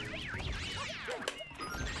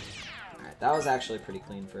 Alright, that was actually pretty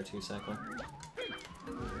clean for a 2 cycle.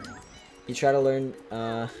 You try to learn,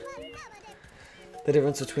 the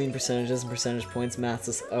difference between percentages and percentage points. Math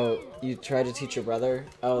is... Oh, you tried to teach your brother?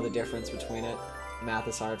 Oh, the difference between it. Math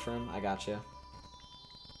is hard for him? I gotcha.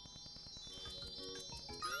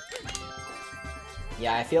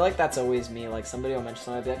 Yeah, I feel like that's always me. Like, somebody will mention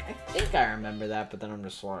something, I'll be like, I think I remember that, but then I'm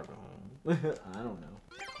just like, I don't know.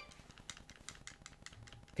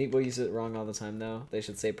 People use it wrong all the time, though. They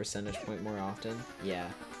should say percentage point more often. Yeah.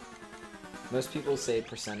 Most people say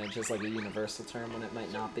percentage is like a universal term when it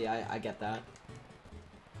might not be. I get that.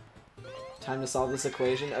 Time to solve this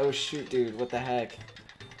equation? Oh shoot, dude, what the heck?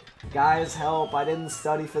 Guys, help! I didn't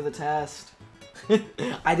study for the test.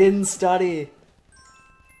 I didn't study!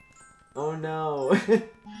 Oh no.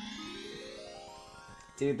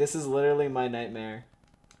 Dude, this is literally my nightmare.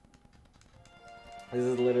 This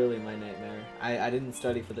is literally my nightmare. I didn't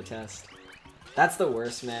study for the test. That's the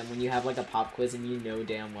worst, man, when you have like a pop quiz and you know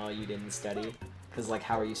damn well you didn't study. Cause like,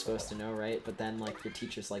 how are you supposed to know, right? But then like, your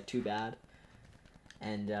teacher's like, too bad.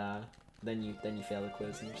 And then you fail the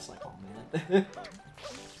quiz and you're just like, oh man.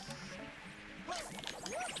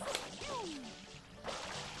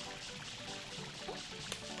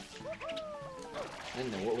 I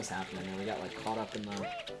didn't know what was happening there. We got like caught up in the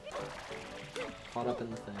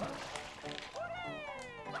thing.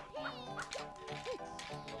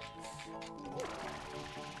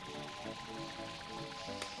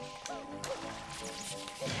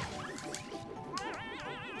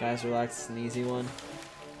 Guys, relax. It's an easy one.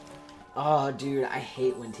 Oh, dude, I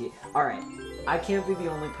hate when Alright, I can't be the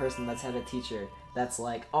only person that's had a teacher that's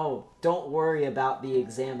like, oh, don't worry about the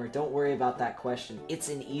exam or don't worry about that question. It's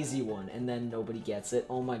an easy one, and then nobody gets it.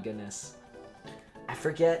 Oh my goodness. I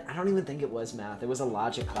forget. I don't even think it was math. It was a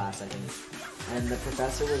logic class, I think. And the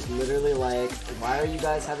professor was literally like, why are you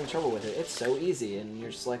guys having trouble with it? It's so easy. And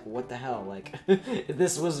you're just like, what the hell? Like,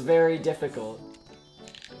 this was very difficult.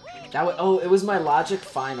 Oh, it was my logic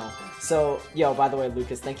final. So, yo, by the way,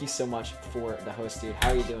 Lucas, thank you so much for the host, dude.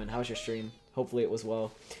 How are you doing? How was your stream? Hopefully it was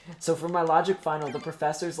well. So for my logic final, the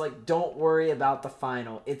professor's like, don't worry about the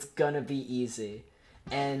final. It's gonna be easy.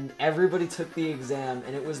 And everybody took the exam,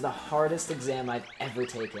 and it was the hardest exam I've ever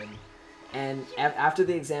taken. And after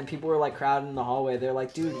the exam, people were like crowding in the hallway. They're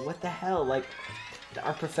like, dude, what the hell? Like,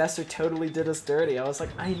 our professor totally did us dirty. I was like,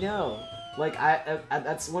 I know. Like,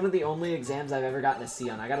 that's one of the only exams I've ever gotten a C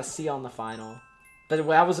on. I got a C on the final. But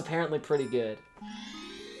that was apparently pretty good.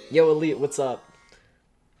 Yo, Elite, what's up?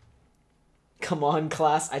 Come on,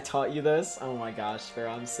 class, I taught you this? Oh my gosh,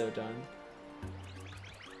 Pharaoh, I'm so done.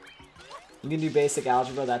 You can do basic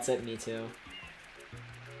algebra, that's it, me too.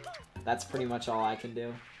 That's pretty much all I can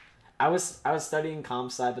do. I was studying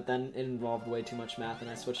comp sci, but then it involved way too much math, and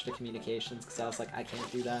I switched to communications because I was like, I can't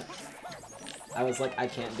do that. I was like, I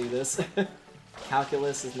can't do this.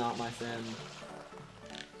 Calculus is not my friend.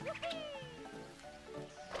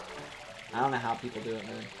 I don't know how people do it,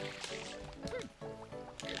 man.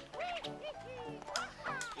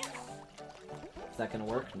 Is that gonna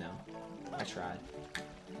work? No. I tried.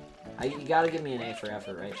 You gotta give me an A for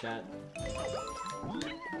effort, right, chat?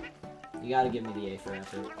 You gotta give me the A for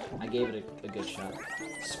effort. I gave it a good shot.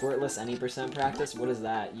 Squirtless any % practice? What is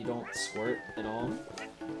that? You don't squirt at all?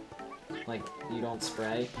 Like, you don't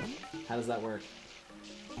spray? How does that work?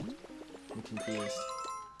 I'm confused.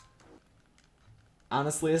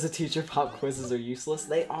 Honestly, as a teacher, pop quizzes are useless.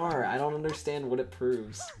 They are. I don't understand what it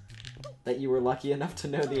proves. That you were lucky enough to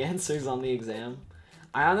know the answers on the exam.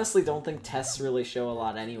 I honestly don't think tests really show a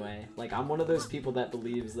lot anyway. Like, I'm one of those people that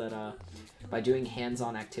believes that by doing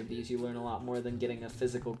hands-on activities you learn a lot more than getting a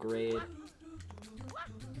physical grade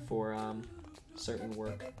for certain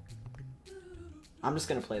work. I'm just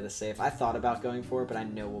gonna play this safe. I thought about going for it, but I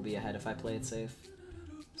know we'll be ahead if I play it safe.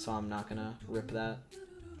 So I'm not gonna rip that.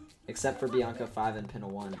 Except for Bianca 5 and Pinna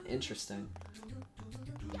 1. Interesting.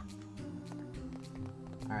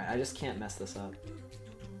 Alright, I just can't mess this up.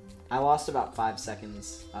 I lost about 5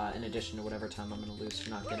 seconds, in addition to whatever time I'm gonna lose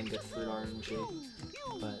for not getting good fruit RNG.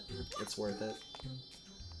 But it's worth it.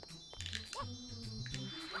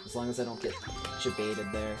 As long as I don't get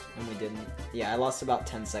jebaited there, and we didn't. Yeah, I lost about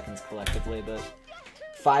 10 seconds collectively, but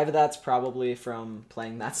 5 of that's probably from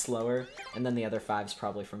playing that slower, and then the other 5's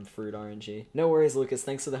probably from fruit RNG. No worries, Lucas.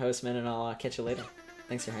 Thanks for the host, man, and I'll catch you later.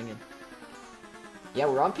 Thanks for hanging. Yeah,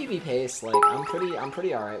 we're on PB pace. Like, I'm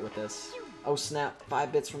pretty alright with this. Oh snap!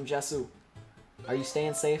 5 bits from Jessu. Are you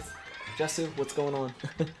staying safe, Jessu? What's going on?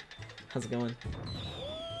 How's it going?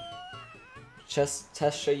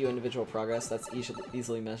 Tests show you individual progress. That's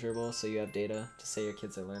easily measurable, so you have data to say your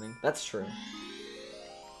kids are learning. That's true.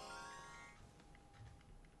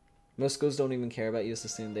 Most schools don't even care about you as a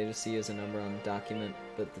student. They just see you as a number on a document,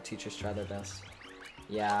 but the teachers try their best.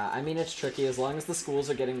 Yeah, I mean, it's tricky. As long as the schools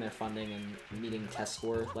are getting their funding and meeting test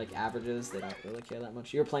score, like, averages, they don't really care that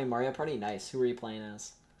much. You were playing Mario Party? Nice. Who were you playing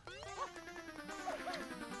as?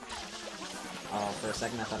 Oh, for a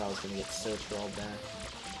second I thought I was gonna get so trolled there.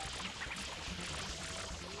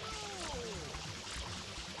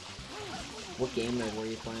 What game mode were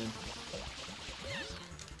you playing?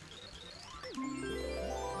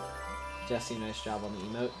 Jesse, nice job on the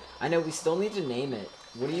emote. I know, we still need to name it.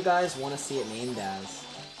 What do you guys want to see it named as?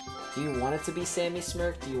 Do you want it to be Sammy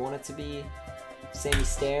Smirk? Do you want it to be Sammy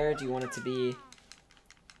Stare? Do you want it to be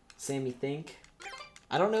Sammy Think?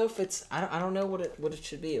 I don't know if it's... I don't know what it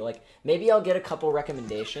should be. Like, maybe I'll get a couple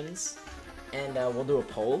recommendations and we'll do a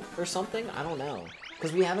poll or something. I don't know.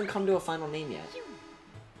 Because we haven't come to a final name yet.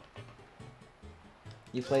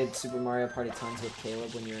 You played Super Mario Party tons with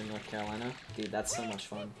Caleb when you were in North Carolina? Dude, that's so much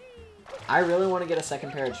fun. I really want to get a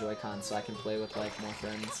second pair of Joy-Cons so I can play with, like, more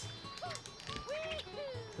friends.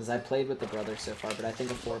 Because I played with the brothers so far, but I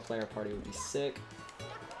think a 4-player party would be sick.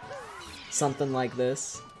 Something like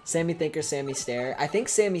this. Sammy Think or Sammy Stare? I think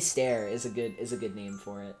Sammy Stare is a good name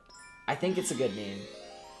for it. I think it's a good name.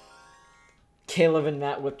 Caleb and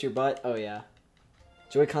Matt whipped your butt? Oh yeah.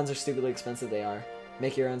 Joy-Cons are stupidly expensive, they are.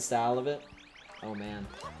 Make your own style of it? Oh man.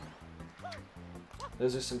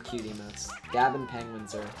 Those are some cute emotes. Gab and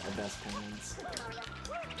penguins are the best penguins.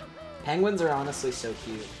 Penguins are honestly so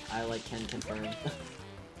cute. I can confirm.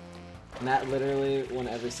 Matt literally won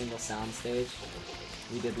every single sound stage.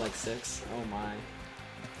 We did like 6. Oh my.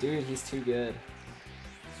 Dude, he's too good.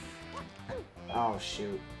 Oh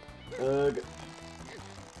shoot. Ugh.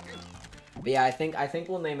 But yeah, I think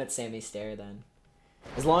we'll name it Sammy Stare then.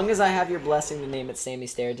 As long as I have your blessing to name it Sammy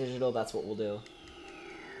Stare Digital, that's what we'll do.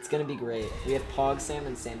 It's gonna be great. We have Pog Sam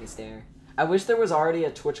and Sammy Stare. I wish there was already a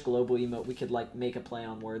Twitch global emote we could like make a play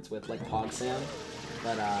on words with, like Pog Sam.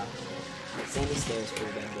 But Sammy Stare is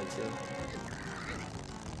pretty damn good too.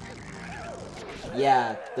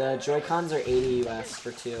 Yeah, the Joy-Cons are 80 US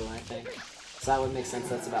for 2, I think. So that would make sense.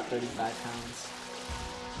 That's about 35 pounds.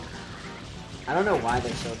 I don't know why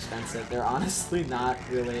they're so expensive. They're honestly not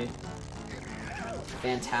really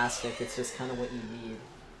fantastic. It's just kind of what you need.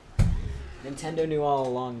 Nintendo knew all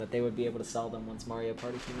along that they would be able to sell them once Mario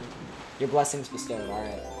Party came out. Your blessings bestowed.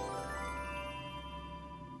 Alright.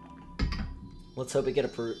 Let's hope it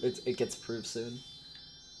gets approved soon.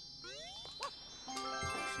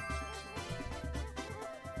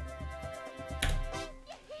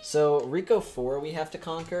 So, Rico 4 we have to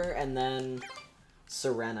conquer, and then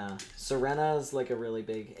Sirena. Sirena is like a really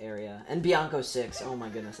big area. And Bianco 6. Oh my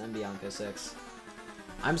goodness, and Bianco 6.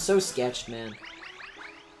 I'm so sketched, man.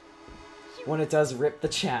 When it does rip the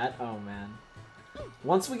chat, oh man.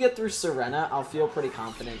 Once we get through Sirena, I'll feel pretty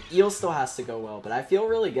confident. Eel still has to go well, but I feel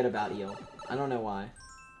really good about Eel. I don't know why.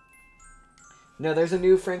 No, there's a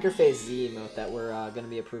new Frankerface Z emote that we're gonna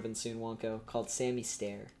be approving soon, Wonko, called Sammy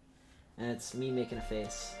Stare. And it's me making a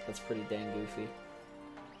face. That's pretty dang goofy.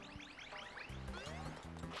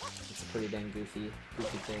 It's a pretty dang goofy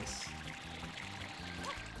face.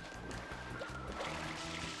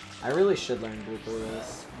 I really should learn blooper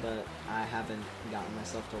reels, but I haven't gotten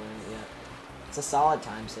myself to learn it yet. It's a solid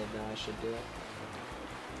time save though, I should do it.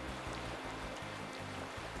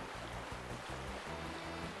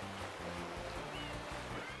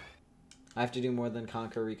 I have to do more than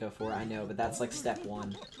conquer Rico 4, I know, but that's like step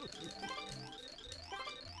 1.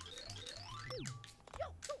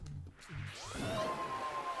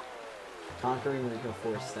 Conquering Rico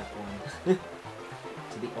 4 is step 1.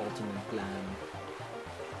 To the ultimate plan.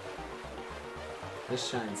 This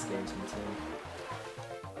shine scares me too.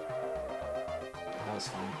 That was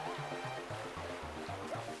fun.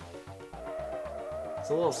 It's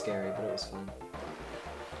a little scary, but it was fun.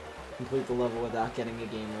 Complete the level without getting a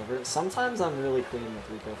game over. Sometimes I'm really clean with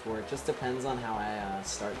Rico 4. It just depends on how I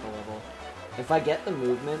start the level. If I get the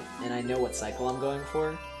movement and I know what cycle I'm going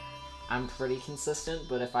for, I'm pretty consistent,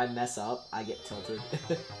 but if I mess up, I get tilted.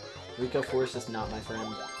 Rico 4 is just not my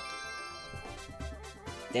friend.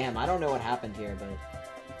 Damn, I don't know what happened here, but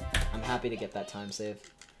I'm happy to get that time save.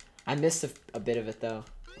 I missed a bit of it, though.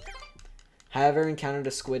 Have I ever encountered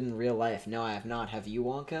a squid in real life? No, I have not. Have you,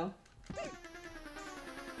 Wonko?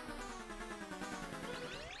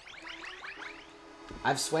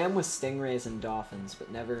 I've swam with stingrays and dolphins,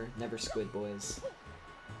 but never squid boys.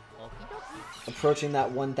 Approaching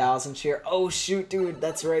that 1,000 cheer. Oh shoot, dude,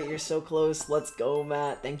 that's right, you're so close. Let's go,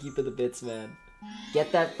 Matt. Thank you for the bits, man.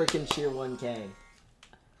 Get that freaking cheer 1K.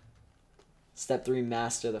 Step 3,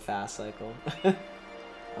 master the fast cycle.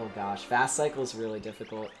 Oh gosh, fast cycle is really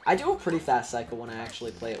difficult. I do a pretty fast cycle when I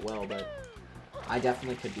actually play it well, but I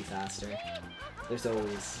definitely could be faster. There's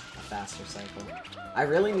always a faster cycle. I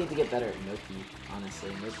really need to get better at Noki,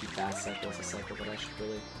 honestly. Noki fast cycle is a cycle that I should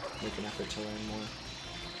really make an effort to learn more.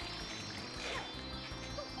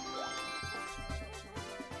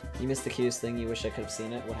 You missed the cutest thing, you wish I could have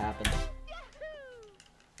seen it? What happened?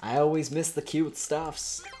 I always miss the cute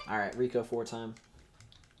stuffs. Alright, Rico 4 time.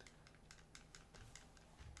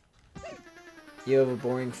 You have a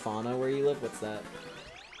boring fauna where you live? What's that?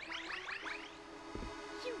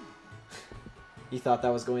 You thought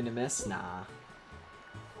that was going to miss? Nah.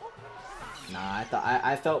 Nah,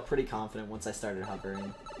 I felt pretty confident once I started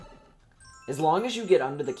hovering. As long as you get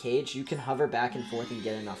under the cage, you can hover back and forth and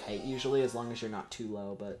get enough height usually, as long as you're not too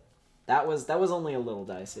low, but that was only a little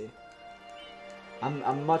dicey.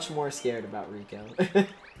 I'm much more scared about Rico.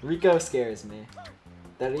 Rico scares me.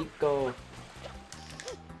 The Rico.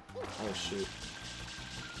 Oh shoot.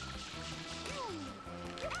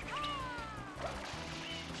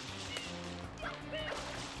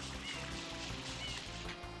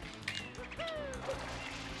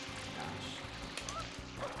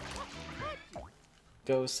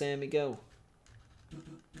 Go, Sammy, go. I'm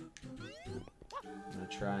gonna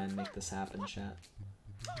try and make this happen, chat.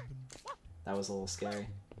 That was a little scary.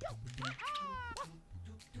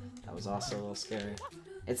 That was also a little scary.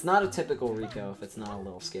 It's not a typical Rico if it's not a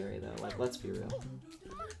little scary, though. Like, let's be real.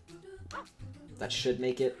 That should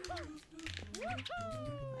make it.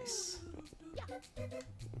 Nice.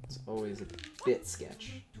 It's always a bit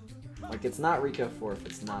sketch. Like, it's not Rico 4 if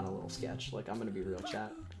it's not a little sketch. Like, I'm gonna be real,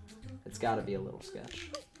 chat. It's gotta be a little sketch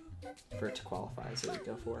for it to qualify as a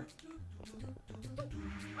Rico 4.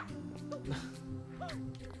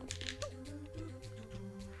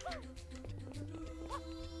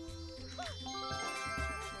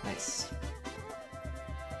 Nice.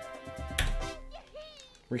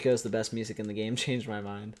 Rico's the best music in the game. Changed my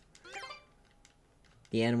mind.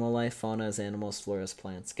 The animal life, fauna is animals, flora is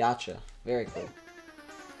plants. Gotcha. Very cool.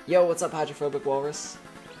 Yo, what's up, hydrophobic walrus?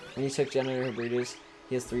 When you took Jenna to her breeders,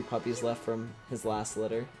 he has 3 puppies left from his last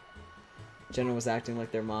litter. Jenna was acting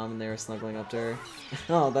like their mom and they were snuggling up to her.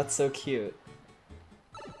 Oh, that's so cute.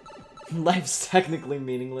 Life's technically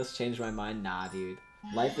meaningless. Changed my mind. Nah, dude.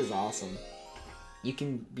 Life is awesome. You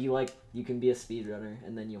can be a speedrunner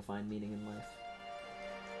and then you'll find meaning in life.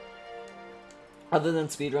 Other than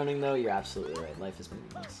speedrunning though, you're absolutely right. Life is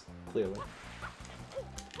meaningless. Clearly.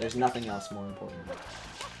 There's nothing else more important.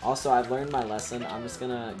 Also, I've learned my lesson. I'm just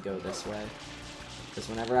gonna go this way. Because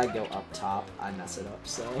whenever I go up top, I mess it up,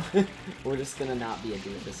 so we're just gonna not be a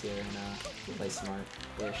doofus here and play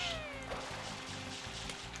smart-ish.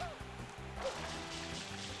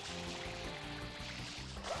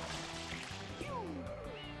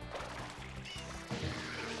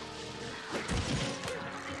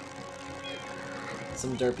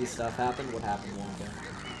 Some derpy stuff happened. What happened, Wonka?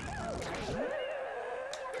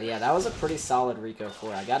 But yeah, that was a pretty solid Rico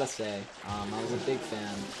 4, I gotta say. I was a big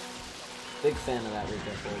fan. Big fan of that Rico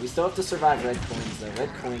 4. We still have to survive red coins, though. Red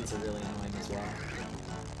coins are really annoying as well.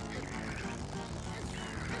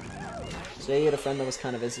 Say you had a friend that was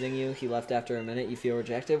kind of visiting you. He left after a minute. You feel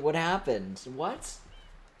rejected. What happened? What?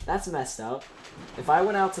 That's messed up. If I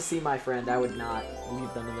went out to see my friend, I would not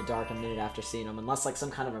leave them in the dark a minute after seeing them, unless like some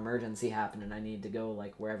kind of emergency happened and I need to go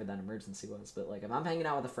like wherever that emergency was. But like if I'm hanging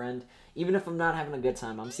out with a friend, even if I'm not having a good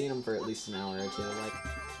time, I'm seeing them for at least an hour or two. Like,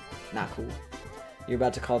 not cool. You're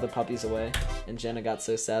about to call the puppies away, and Jenna got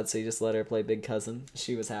so sad, so you just let her play Big Cousin.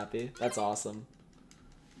 She was happy. That's awesome.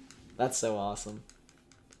 That's so awesome.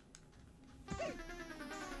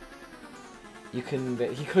 He couldn't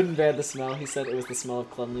bear the smell. He said it was the smell of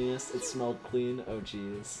cleanliness. It smelled clean. Oh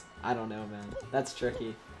jeez. I don't know, man. That's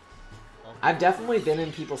tricky. I've definitely been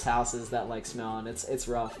in people's houses that like smell, and it's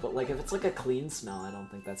rough. But like if it's like a clean smell, I don't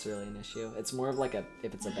think that's really an issue. It's more of like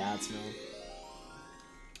if it's a bad smell,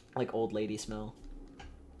 like old lady smell.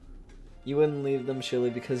 You wouldn't leave them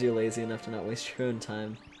surely because you're lazy enough to not waste your own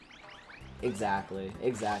time. Exactly,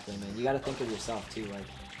 man. You got to think of yourself too. Like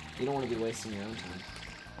you don't want to be wasting your own time.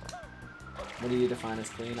 What do you define as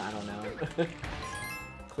clean? I don't know.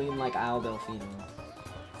 Clean like Isle Delfino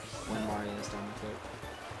when Mario's done with it.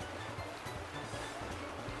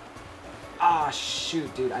 Ah,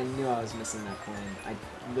 shoot, dude. I knew I was missing that coin. I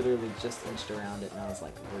literally just inched around it and I was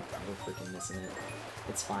like, we're freaking missing it.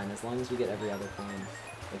 It's fine. As long as we get every other coin,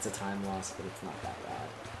 it's a time loss, but it's not that bad.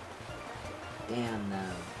 Damn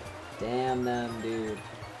them. Damn them, dude.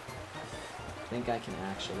 I think I can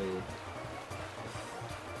actually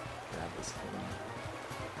grab this coin.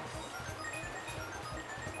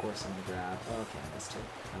 Of course I'm gonna grab. Oh, okay, I missed it.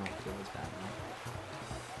 I don't feel as bad now.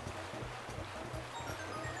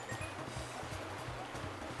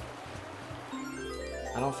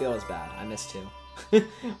 I don't feel as bad. I missed two.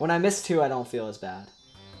 When I miss two, I don't feel as bad.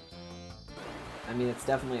 I mean, it's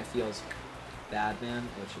definitely a feels bad, man.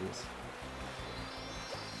 Oh, jeez.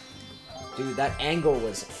 Dude, that angle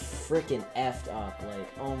was freaking effed up. Like,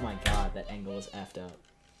 oh my god, that angle was effed up.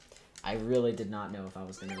 I really did not know if I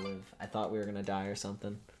was gonna live. I thought we were gonna die or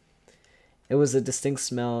something. It was a distinct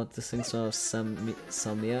smell of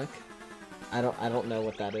salmiak. I don't know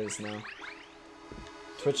what that is now.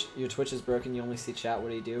 Your Twitch is broken. You only see chat. What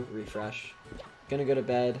do you do? Refresh. Gonna go to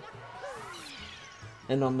bed.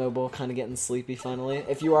 And on mobile, kind of getting sleepy finally.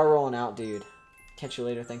 If you are rolling out, dude, catch you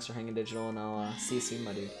later. Thanks for hanging, Digital, and I'll see you soon,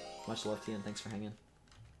 my dude. Much love to you, and thanks for hanging.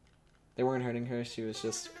 They weren't hurting her. She was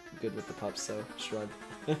just good with the pups, so shrug.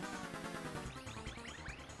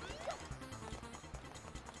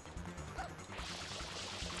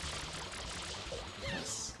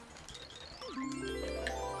 Yes.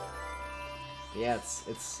 Yeah,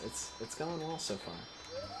 it's going well so far.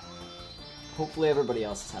 Hopefully everybody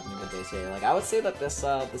else is having a good day today. Like, I would say that this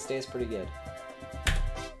day is pretty good.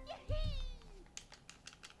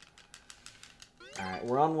 Alright,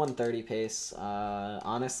 we're on 130 pace.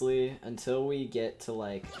 Honestly, until we get to,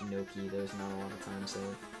 like, Noki, there's not a lot of time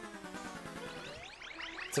save.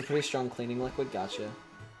 It's a pretty strong cleaning liquid, gotcha.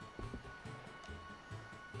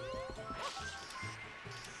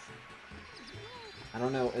 I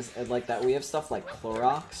don't know, is it like that? We have stuff like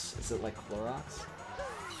Clorox? Is it like Clorox?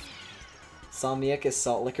 Salmiak is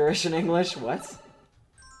salt licorice in English? What?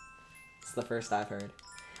 It's the first I've heard.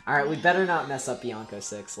 Alright, we better not mess up Bianco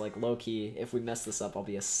 6. Like, low-key, if we mess this up, I'll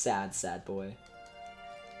be a sad, sad boy.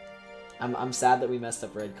 I'm sad that we messed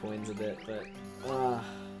up red coins a bit, but...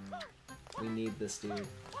 we need this dude.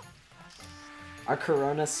 Our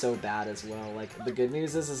Corona's so bad as well. Like, the good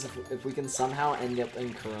news is if we can somehow end up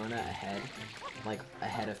in Corona ahead, like,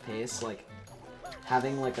 ahead of pace, like,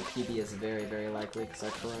 having, like, a PB is very, very likely, because our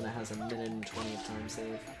Corona has a minute and 20 of time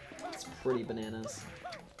save. It's pretty bananas.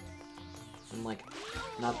 And, like,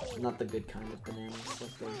 not the good kind of bananas.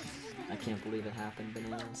 Like the, I can't believe it happened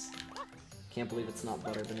bananas. Can't believe it's not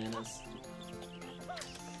butter bananas.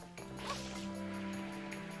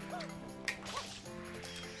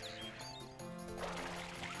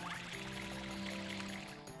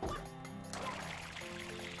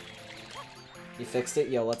 You fixed it?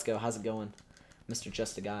 Yo, let's go. How's it going? Mr.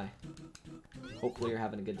 Just a Guy. Hopefully you're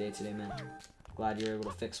having a good day today, man. Glad you're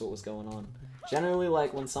able to fix what was going on. Generally,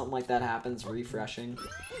 like, when something like that happens, refreshing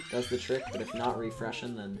does the trick, but if not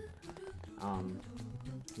refreshing, then,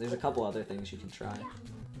 there's a couple other things you can try.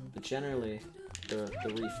 But generally, the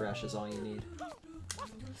refresh is all you need.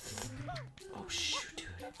 Oh, shoot, dude.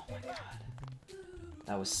 Oh my god.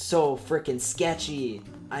 That was so freaking sketchy!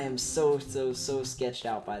 I am so sketched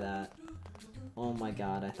out by that. Oh my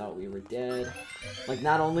god, I thought we were dead. Like,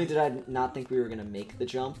 not only did I not think we were gonna make the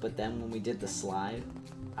jump, but then when we did the slide,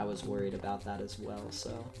 I was worried about that as well,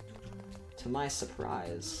 so... To my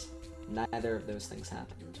surprise, neither of those things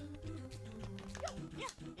happened.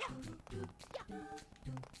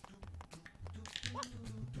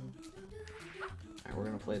 we're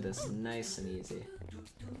gonna play this nice and easy.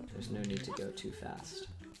 There's no need to go too fast.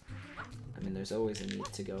 I mean, there's always a need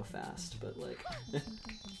to go fast, but like...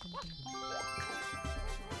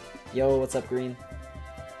 Yo, what's up, Green?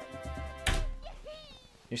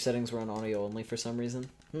 Your settings were on audio only for some reason?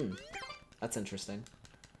 That's interesting.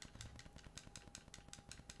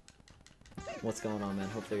 What's going on, man?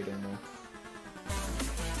 Hopefully you're doing well.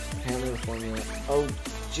 Apparently the formula... Oh,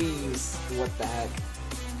 jeez! What the heck?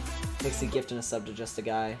 Pixie gifting a sub to just a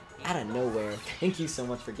guy. Out of nowhere. Thank you so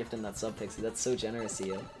much for gifting that sub, Pixie. That's so generous of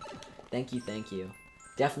you. Thank you, thank you.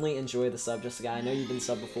 Definitely enjoy the sub just a guy. I know you've been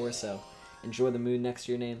sub before, so enjoy the moon next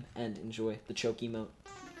to your name, and enjoy the choke emote.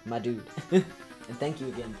 My dude. And thank you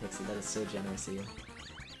again, Pixie. That is so generous of you.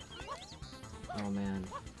 Oh, man.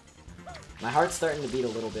 My heart's starting to beat a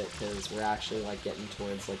little bit, because we're actually, like, getting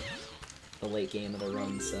towards, like, the late game of the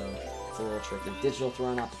run, so it's a little tricky. Digital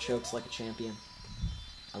throwing out the chokes like a champion.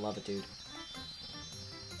 I love it, dude.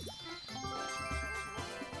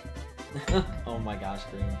 Oh my gosh,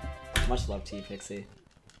 Green. Much love to you, Pixie.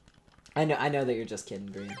 I know that you're just kidding,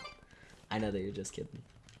 Green. I know that you're just kidding.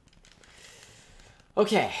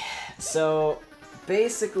 Okay, so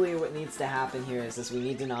basically what needs to happen here is we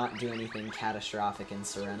need to not do anything catastrophic in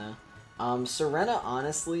Sirena. Sirena,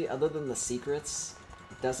 honestly, other than the secrets,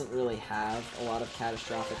 doesn't really have a lot of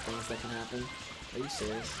catastrophic things that can happen. Are you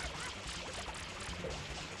serious?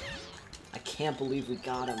 I can't believe we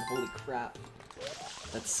got him. Holy crap.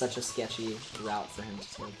 That's such a sketchy route for him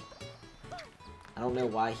to take. I don't know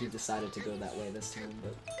why he decided to go that way this time,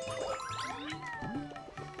 but...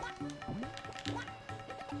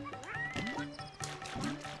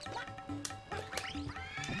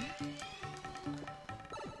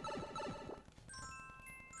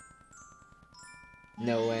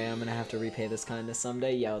 No way, I'm gonna have to repay this kindness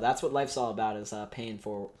someday. Yo, that's what life's all about, is paying it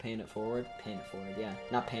forward. Paying it forward, yeah.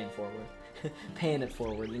 Not paying forward. Paying it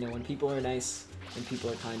forward. You know, when people are nice and people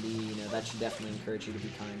are kind to you, you know, that should definitely encourage you to be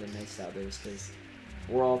kind and nice to others, because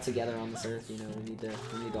we're all together on this earth, you know, we need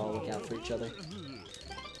to all look out for each other.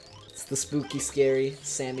 It's the spooky, scary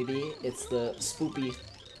TheSammyB. It's the spoopy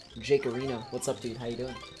Jakearino. What's up, dude? How you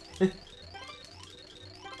doing?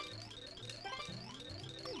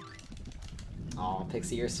 Aw,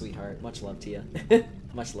 Pixie, you're a sweetheart. Much love to you.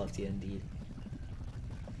 Much love to you, indeed.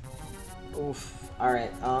 Oof.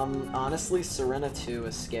 Alright, honestly, Sirena 2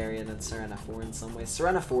 is scarier than Sirena 4 in some ways.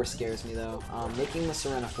 Sirena 4 scares me, though. Making the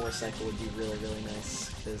Sirena 4 cycle would be really, really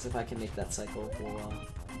nice, because if I can make that cycle, we'll,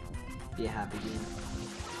 be a happy being.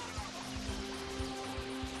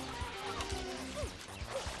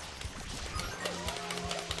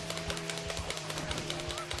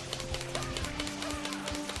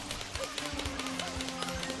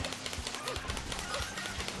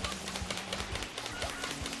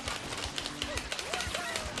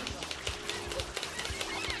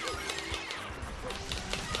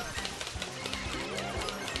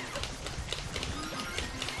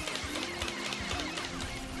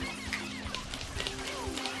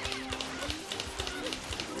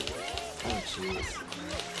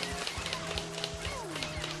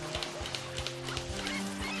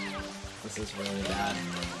 This is really bad.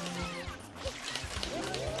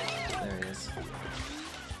 There he is.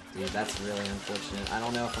 Dude, that's really unfortunate. I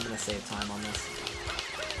don't know if I'm gonna save time on this.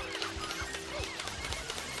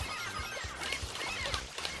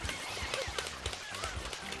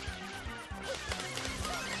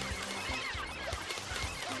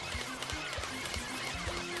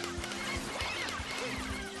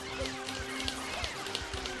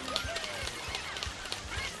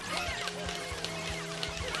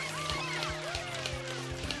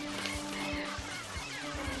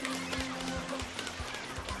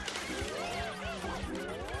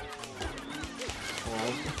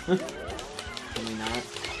 Can we not?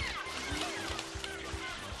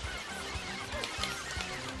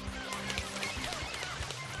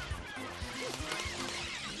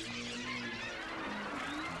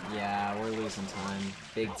 Yeah, we're losing time.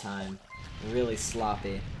 Big time. Really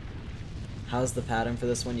sloppy. How's the pattern for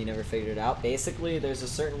this one? You never figured it out? Basically, there's a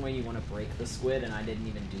certain way you want to break the squid, and I didn't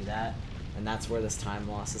even do that. And that's where this time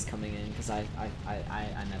loss is coming in, because I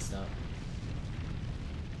messed up.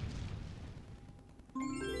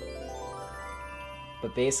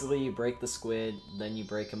 But basically, you break the squid, then you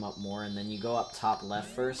break them up more, and then you go up top left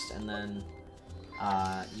first, and then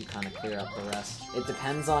you kind of clear up the rest. It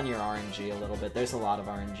depends on your RNG a little bit. There's a lot of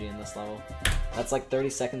RNG in this level. That's like 30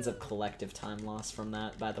 seconds of collective time loss from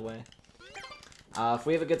that, by the way. If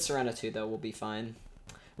we have a good Sirena 2, though, we'll be fine.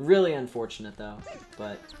 Really unfortunate, though,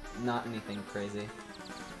 but not anything crazy.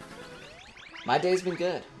 My day's been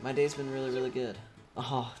good. My day's been really, really good.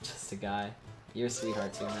 Oh, just a guy. You're a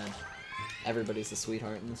sweetheart, too, man. Everybody's a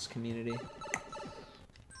sweetheart in this community.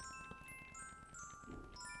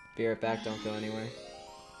 Be right back, don't go anywhere.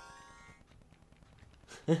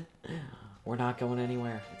 We're not going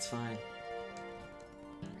anywhere, it's fine.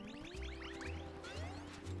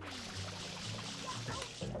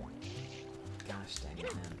 Gosh dang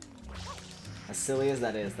it, man. As silly as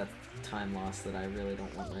that is, that's time loss that I really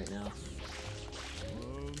don't want right now.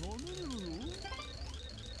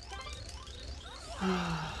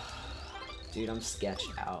 Dude, I'm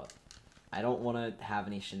sketched out. I don't want to have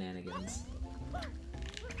any shenanigans.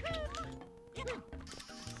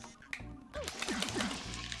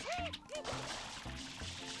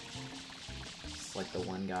 It's like the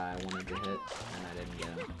one guy I wanted to hit, and I didn't get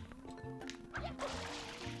him.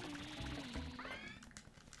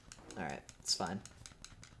 Alright, it's fine.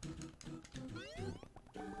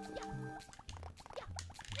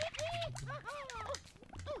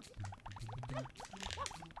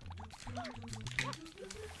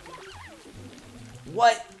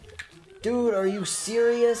 What? Dude, are you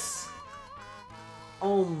serious?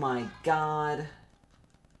 Oh my god.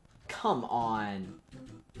 Come on.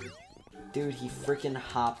 Dude, he freaking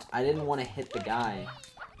hopped. I didn't want to hit the guy.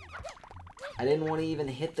 I didn't want to even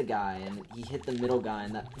hit the guy, and he hit the middle guy,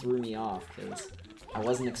 and that threw me off, because I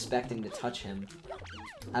wasn't expecting to touch him.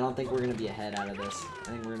 I don't think we're going to be ahead out of this.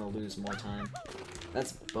 I think we're going to lose more time.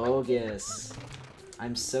 That's bogus.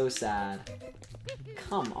 I'm so sad.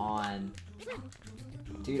 Come on.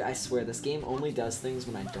 Dude, I swear, this game only does things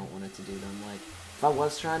when I don't want it to do them. Like, if I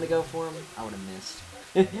was trying to go for him, I would have missed.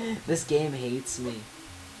 This game hates me.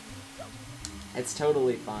 It's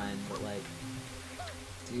totally fine, but like,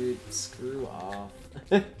 dude, screw off.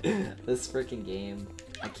 This freaking game.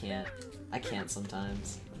 I can't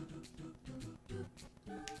sometimes.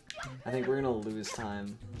 I think we're gonna lose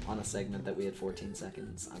time on a segment that we had 14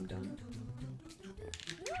 seconds. I'm done.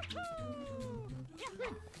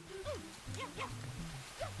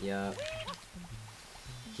 Yup.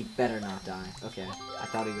 He better not die. Okay. I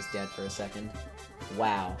thought he was dead for a second.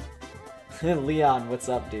 Wow. Leon, what's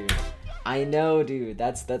up, dude? I know, dude.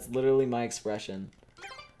 That's literally my expression.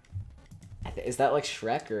 Is that like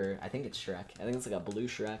Shrek, or I think it's Shrek. I think it's like a blue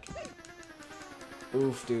Shrek.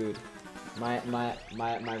 Oof, dude. My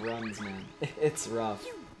runs, man. It's rough.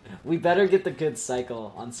 We better get the good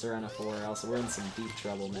cycle on Sirena 4, or else we're in some deep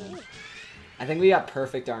trouble, man. I think we got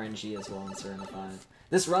perfect RNG as well on Sirena 5.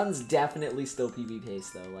 This run's definitely still PB pace,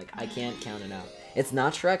 though. Like, I can't count it out. It's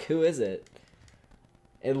not Shrek? Who is it?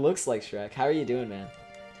 It looks like Shrek. How are you doing, man?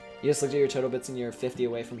 You just looked at your total bits and you're 50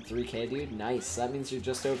 away from 3K, dude? Nice. That means you're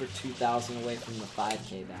just over 2,000 away from the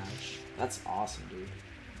 5K badge. That's awesome, dude.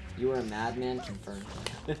 You were a madman? Confirmed.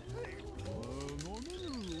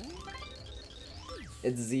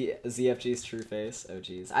 It's ZFG's true face. Oh,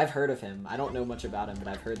 jeez. I've heard of him. I don't know much about him, but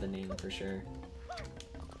I've heard the name for sure.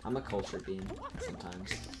 I'm a culture bean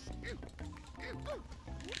sometimes.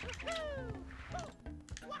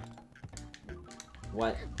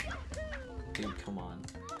 What? Dude, come on.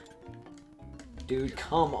 Dude,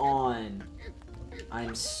 come on!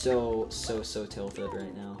 I'm so tilted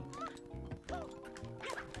right now.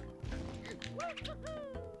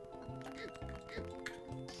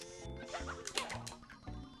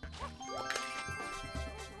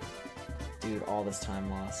 Dude, all this time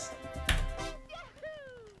loss.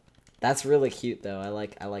 That's really cute, though. I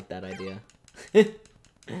like that idea.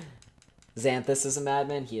 Xanthus is a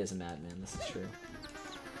madman? He is a madman, this is true.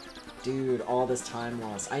 Dude, all this time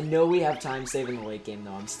loss. I know we have time save in the late game,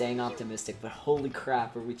 though. I'm staying optimistic, but holy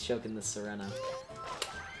crap, are we choking this Sirena.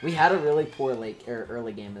 We had a really poor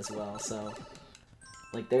early game as well, so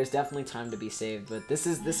like there's definitely time to be saved, but this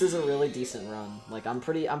is a really decent run. Like I'm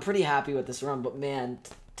pretty happy with this run, but man,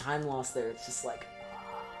 time loss there, it's just like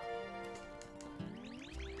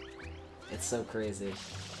it's so crazy.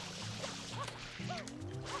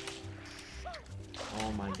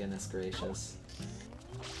 Oh my goodness gracious.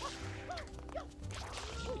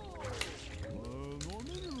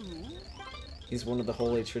 He's one of the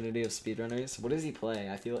holy trinity of speedrunners. What does he play?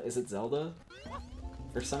 I feel, is it Zelda?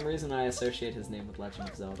 For some reason I associate his name with Legend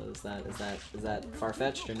of Zelda. Is that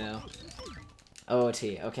far-fetched or no? OOT,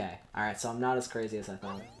 okay. Alright, so I'm not as crazy as I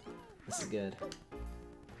thought. This is good.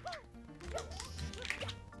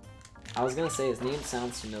 I was gonna say his name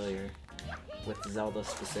sounds familiar with Zelda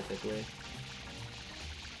specifically.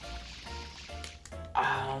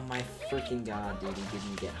 Oh my freaking god, dude, he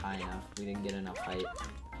didn't get high enough. We didn't get enough height.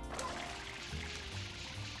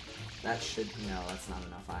 That should, no, that's not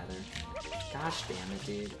enough either. Gosh damn it,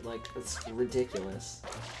 dude. Like, it's ridiculous.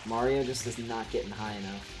 Mario just is not getting high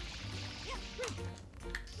enough.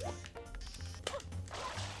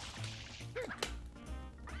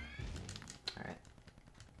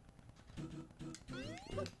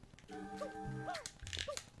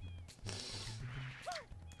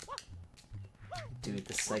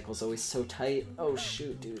 cycle's always so tight. Oh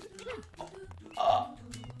shoot, dude. Oh.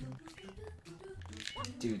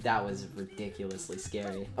 Dude, that was ridiculously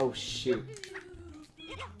scary. Oh shoot.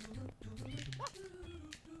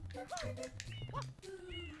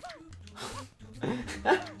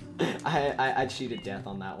 I cheated death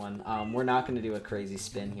on that one. We're not gonna do a crazy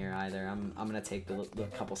spin here either. I'm gonna take the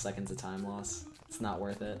couple seconds of time loss. It's not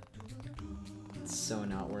worth it. It's so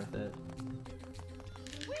not worth it.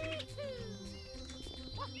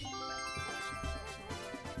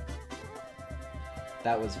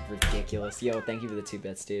 That was ridiculous. Yo, thank you for the 2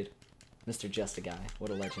 bits, dude. Mr. Just a Guy. What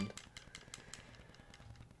a legend.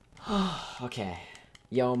 Okay.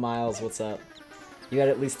 Yo, Miles, what's up? You had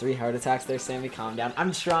at least 3 heart attacks there, Sammy. Calm down.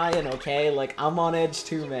 I'm trying, okay? Like, I'm on edge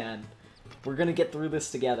too, man. We're gonna get through this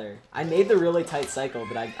together. I made the really tight cycle,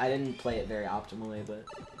 but I didn't play it very optimally, but...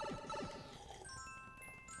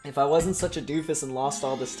 If I wasn't such a doofus and lost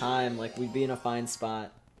all this time, like, we'd be in a fine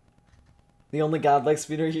spot. The only godlike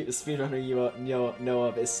speedrunner you know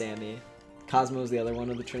of is Sammy. Cosmo's the other one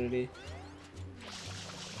of the Trinity.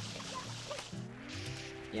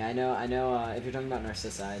 Yeah, I know, if you're talking about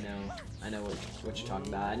Narcissa, I know what you're talking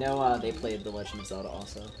about. I know, they played The Legend of Zelda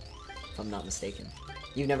also, if I'm not mistaken.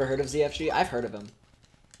 You've never heard of ZFG? I've heard of him.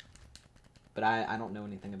 But I don't know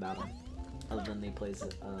anything about him, other than they play the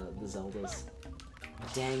Zeldas.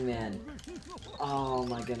 Dang, man. Oh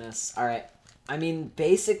my goodness. Alright. I mean,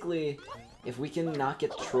 basically, if we can not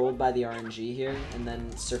get trolled by the RNG here, and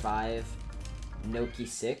then survive Noki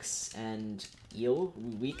 6 and Eel,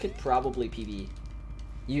 we could probably PB.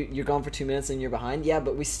 You're gone for 2 minutes and you're behind? Yeah,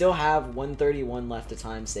 but we still have 1:31 left to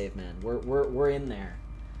time save, man. We're in there.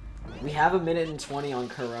 We have 1:20 on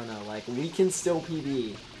Corona. Like, we can still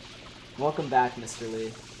PB. Welcome back, Mr.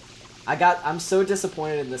 Lee. I'm so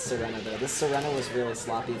disappointed in this Sirena, though. This Sirena was really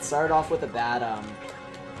sloppy. It started off with a bad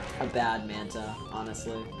Manta,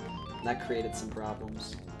 honestly. That created some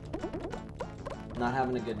problems. Not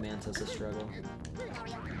having a good Manta's a struggle.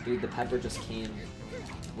 Dude, the pepper just came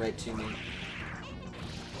right to me.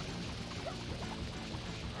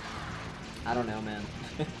 I don't know, man.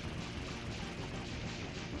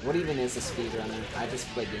 What even is a speedrunner? I just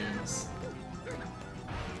play games.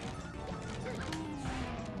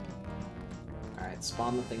 Alright,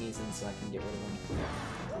 spawn the thingies in so I can get rid of them.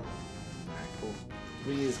 Alright, cool.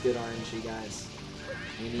 Please, good RNG, guys.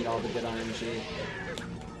 We need all the good RNG.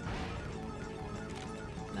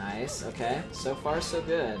 Nice, okay. So far, so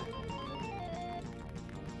good.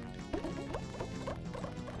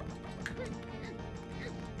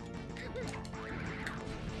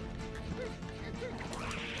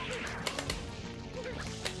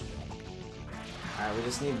 Alright, we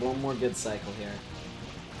just need one more good cycle here.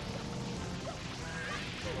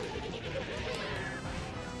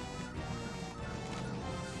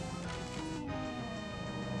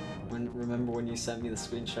 Remember when you sent me the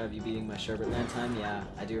screenshot of you beating my Sherbet Land time? Yeah,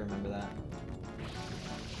 I do remember that.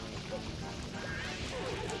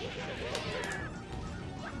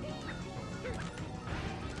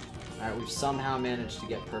 Alright, we've somehow managed to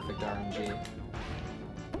get perfect RNG.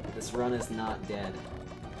 This run is not dead.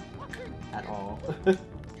 At all.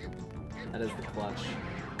 That is the clutch.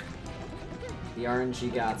 The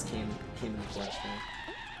RNG gods came in the clutch there.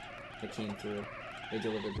 They came through. They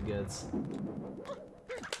delivered the goods.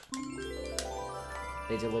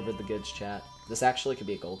 They delivered the goods, chat. This actually could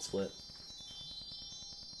be a gold split.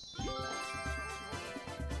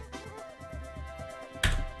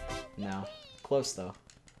 No. Close, though.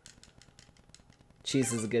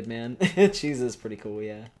 Cheese is a good man. Cheese is pretty cool,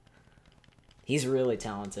 yeah. He's really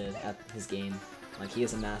talented at his game. Like, he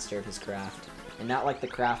is a master of his craft. And not like the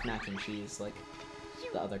Kraft mac and cheese, like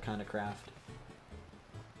the other kind of craft.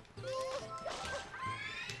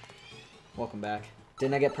 Welcome back.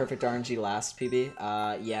 Didn't I get perfect RNG last PB?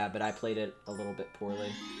 Yeah, but I played it a little bit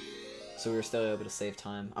poorly. So we were still able to save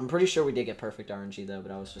time. I'm pretty sure we did get perfect RNG though,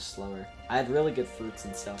 but I was just slower. I had really good fruits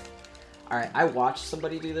and stuff. Alright, I watched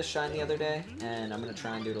somebody do this shine the other day, and I'm gonna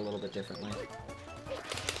try and do it a little bit differently.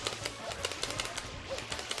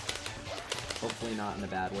 Hopefully not in a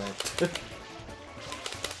bad way.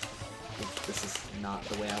 This is not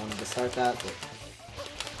the way I wanted to start that, but...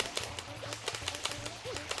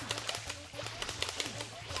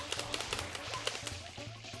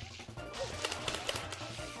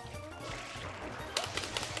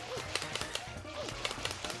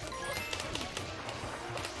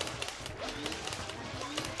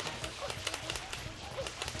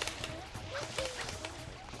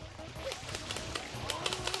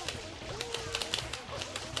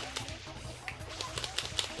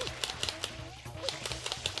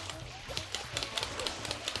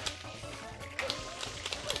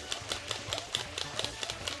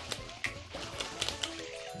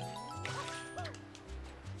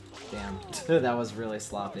 Damn, that was really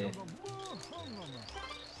sloppy.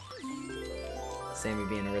 Sammy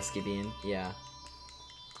being a risky bean, yeah.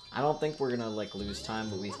 I don't think we're gonna like lose time,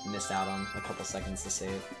 but we missed out on a couple seconds to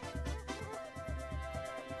save.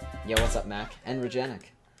 Yo, what's up, Mac? And Regenic.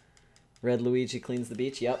 Red Luigi cleans the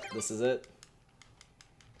beach. Yep, this is it.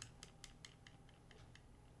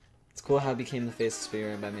 It's cool how it became the face of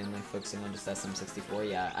Speedrun by mainly focusing on just SM64.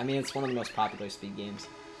 Yeah, I mean, it's one of the most popular speed games.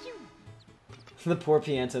 The poor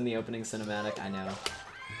Pianta in the opening cinematic, I know.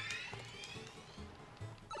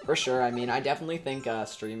 For sure, I mean, I definitely think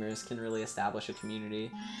streamers can really establish a community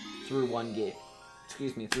through one game.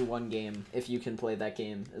 Excuse me, through one game, if you can play that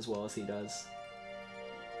game as well as he does.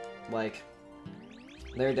 Like,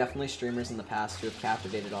 there are definitely streamers in the past who have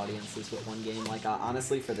captivated audiences with one game. Like,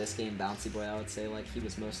 honestly, for this game, Bouncy Boy, I would say, like, he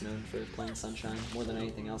was most known for playing Sunshine more than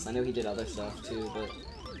anything else. I know he did other stuff, too, but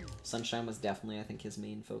Sunshine was definitely, I think, his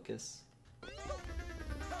main focus.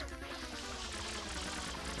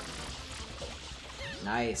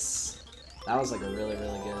 Nice. That was, like, a really,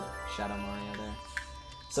 really good Shadow Mario there.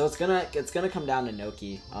 So it's gonna come down to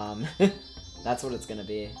Noki. That's what it's gonna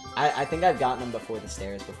be. I think I've gotten him before the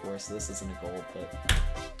stairs before, so this isn't a gold, but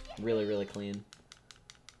really, really clean.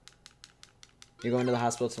 You're going to the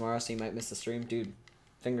hospital tomorrow, so you might miss the stream. Dude,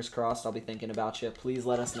 fingers crossed, I'll be thinking about you. Please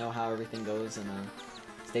let us know how everything goes, and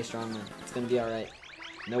stay strong, man. It's gonna be alright.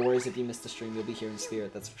 No worries if you miss the stream, you'll be here in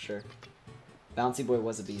spirit, that's for sure. Bouncy Boy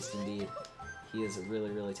was a beast indeed. He is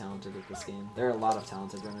really, really talented with this game. There are a lot of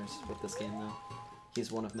talented runners with this game, though.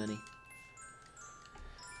 He's one of many.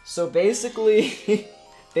 So basically,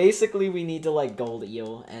 we need to like gold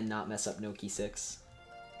eel and not mess up Noki 6.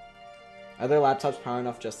 Are their laptops power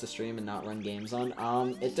enough just to stream and not run games on?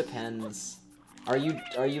 It depends. Are you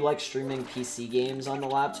like streaming PC games on the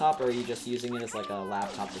laptop, or are you just using it as like a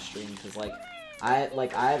laptop to stream? Because like I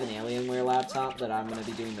have an Alienware laptop that I'm gonna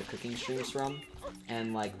be doing the cooking streams from,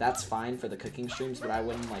 and like that's fine for the cooking streams, but I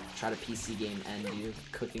wouldn't like try to PC game and do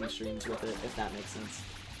cooking streams with it, if that makes sense.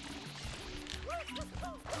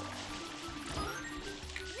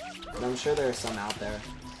 But I'm sure there are some out there.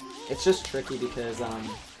 It's just tricky because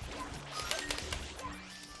oh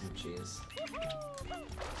jeez.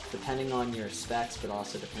 Depending on your specs, but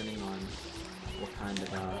also depending on what kind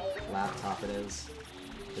of laptop it is,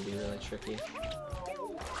 it could be really tricky.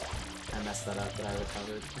 I messed that up, but I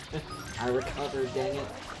recovered. I recovered, dang it.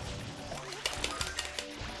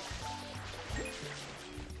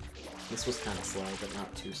 This was kind of slow, but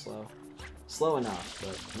not too slow. Slow enough,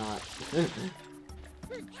 but not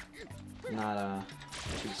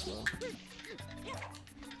too slow.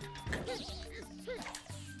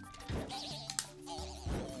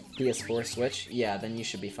 PS4 Switch? Yeah, then you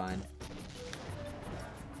should be fine.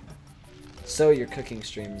 So your cooking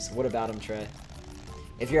streams, what about them, Trey?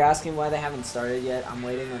 If you're asking why they haven't started yet, I'm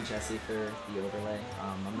waiting on Jessie for the overlay.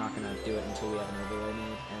 I'm not going to do it until we have an overlay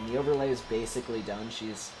made. And the overlay is basically done.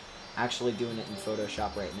 She's actually doing it in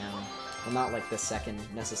Photoshop right now. Well, not like this second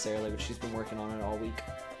necessarily, but she's been working on it all week.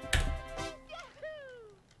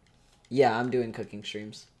 Yeah, I'm doing cooking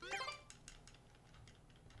streams.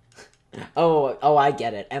 Oh, I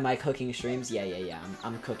get it. Am I cooking streams? Yeah.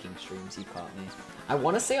 I'm cooking streams. You caught me. I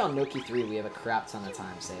want to say on Noki 3 we have a crap ton of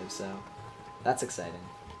time saved, so that's exciting.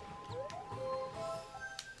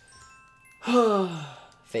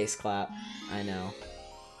 Face clap. I know.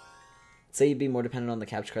 Say you'd be more dependent on the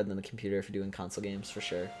capture card than the computer if you're doing console games, for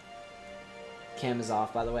sure. Cam is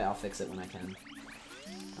off, by the way. I'll fix it when I can.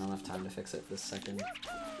 I don't have time to fix it this second.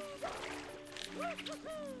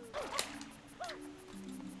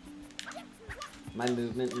 My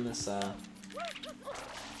movement in this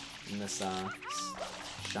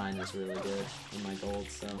shine is really good in my gold,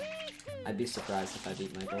 so I'd be surprised if I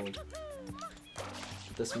beat my gold.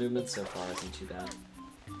 But this movement so far isn't too bad.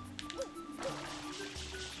 Oh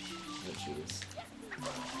jeez.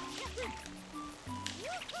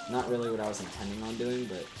 Not really what I was intending on doing,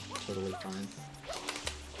 but totally fine.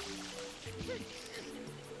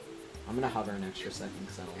 I'm gonna hover an extra second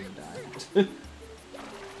because I don't want to die.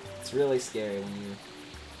 It's really scary when you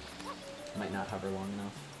might not hover long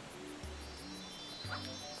enough.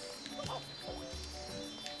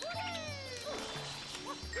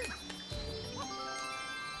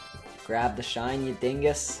 Grab the shine, you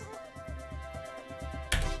dingus.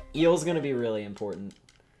 Eel's gonna be really important.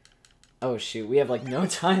 Oh shoot, we have like no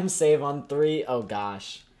time save on 3. Oh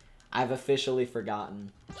gosh. I've officially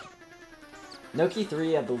forgotten. Noki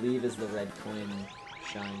 3, I believe, is the red coin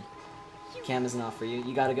shine. Cam is not for you.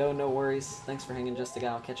 You gotta go, no worries. Thanks for hanging, Just a Guy.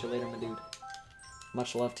 I'll catch you later, my dude.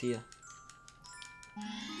 Much love to you.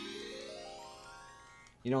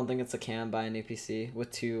 You don't think it's a cam by an APC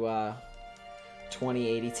with two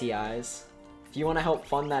 2080 Ti's. If you want to help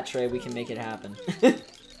fund that, Trey, we can make it happen.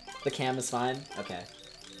 The cam is fine? Okay.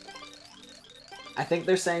 I think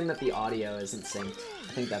they're saying that the audio isn't synced.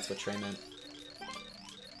 I think that's what Trey meant.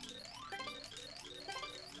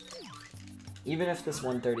 Even if this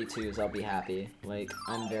 132s, I'll be happy. Like,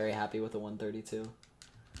 I'm very happy with the 132.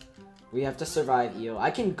 We have to survive eel.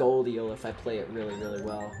 I can gold eel if I play it really, really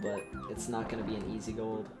well, but it's not going to be an easy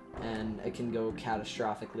gold. And it can go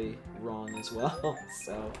catastrophically wrong as well,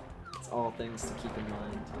 so it's all things to keep in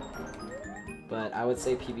mind. But I would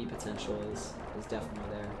say PB potential is definitely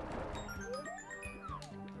there.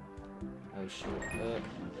 Oh shoot.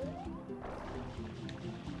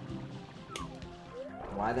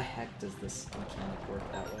 Why the heck does this mechanic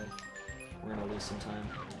work that way? We're gonna lose some time.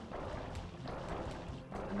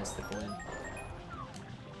 I missed the coin.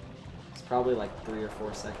 It's probably like 3 or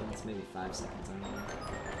 4 seconds, maybe 5 seconds, I don't know.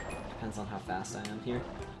 Depends on how fast I am here.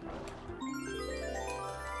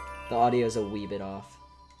 The audio's a wee bit off.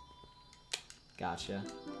 Gotcha.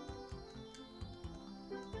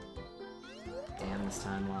 Damn, this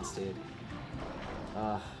time loss, dude.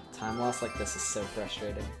 Time loss like this is so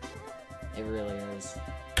frustrating. It really is.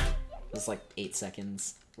 It's like 8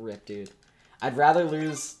 seconds. Rip, dude. I'd rather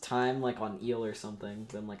lose time like on eel or something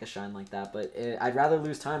than like a shine like that, but I'd rather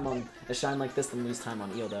lose time on a shine like this than lose time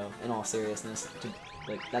on eel though, in all seriousness.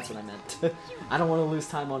 Like, that's what I meant. I don't want to lose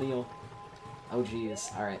time on eel. Oh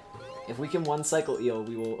jeez. Alright. If we can one-cycle eel,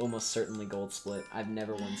 we will almost certainly gold split. I've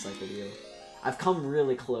never one-cycled eel. I've come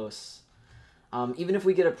really close. Even if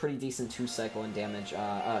we get a pretty decent 2-cycle and damage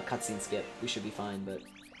cutscene skip, we should be fine, but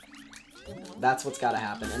that's what's gotta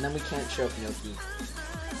happen. And then we can't choke Noki.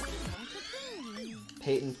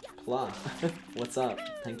 Peyton Pla, what's up?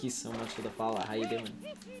 Thank you so much for the follow. How you doing?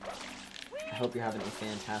 I hope you're having a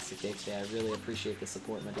fantastic day today. I really appreciate the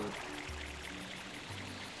support, my dude.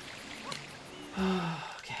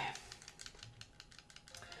 Okay.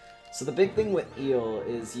 So the big thing with eel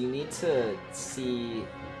is you need to see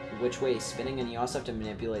which way he's spinning, and you also have to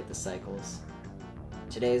manipulate the cycles.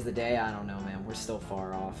 Today is the day? I don't know, man. We're still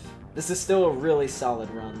far off. This is still a really solid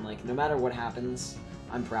run. Like, no matter what happens,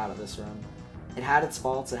 I'm proud of this run. It had its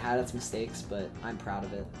faults, it had its mistakes, but I'm proud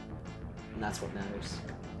of it. And that's what matters.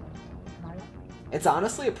 It's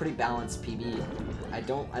honestly a pretty balanced PB. I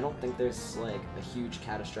don't think there's like a huge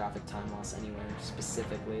catastrophic time loss anywhere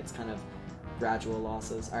specifically. It's kind of gradual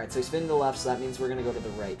losses. Alright, so we spin to the left, so that means we're gonna go to the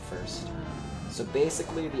right first. So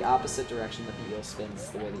basically the opposite direction that the eel spins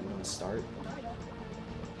is the way that you want to start.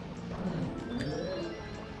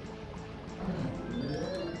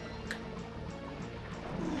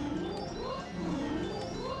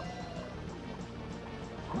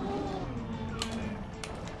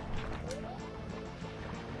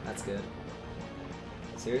 That's good.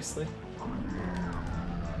 Seriously? Yeah,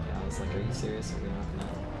 I was like, are you serious? Are we not gonna...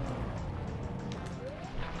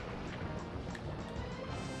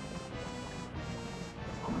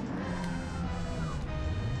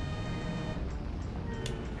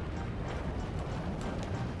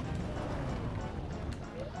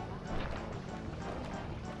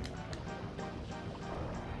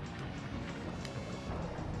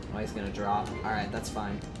 Oh, he's gonna drop. Alright, that's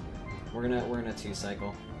fine. We're gonna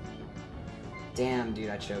 2-cycle. Damn, dude,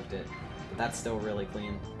 I choked it. But that's still really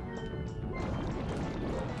clean.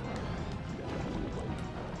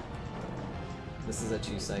 This is a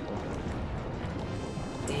 2-cycle.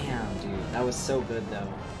 Damn, dude. That was so good, though.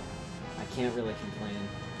 I can't really complain.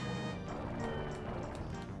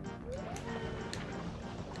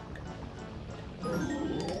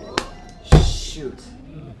 Shoot.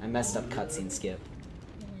 I messed up cutscene skip.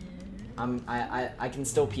 I can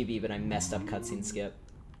still PB, but I messed up cutscene skip.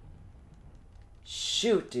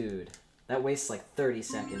 Shoot, dude. That wastes like 30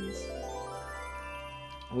 seconds.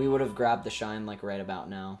 We would have grabbed the shine like right about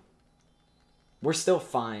now. We're still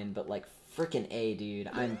fine, but like freaking A, dude.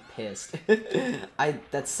 I'm pissed.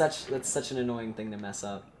 That's such an annoying thing to mess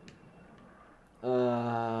up.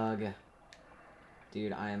 Ugh.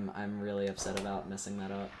 Dude, I'm really upset about messing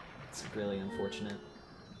that up. It's really unfortunate.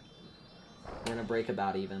 We're gonna break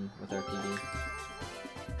about even with our PB.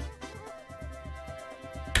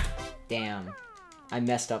 Damn. I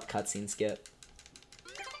messed up cutscene skip.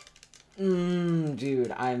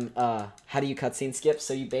 Dude, how do you cutscene skip?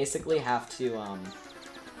 So you basically have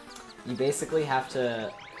to,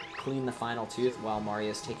 clean the final tooth while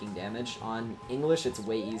Mario's taking damage. On English, it's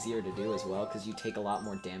way easier to do as well, because you take a lot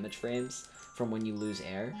more damage frames from when you lose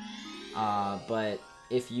air. But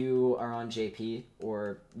if you are on JP,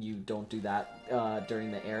 or you don't do that during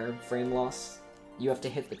the air frame loss, you have to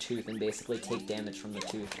hit the tooth and basically take damage from the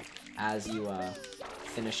tooth as you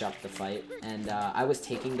finish up the fight, and I was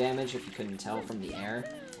taking damage, if you couldn't tell, from the air,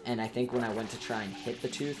 and I think when I went to try and hit the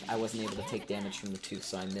tooth, I wasn't able to take damage from the tooth,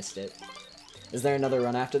 so I missed it. Is there another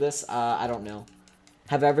run after this? I don't know.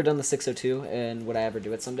 Have I ever done the 602, and would I ever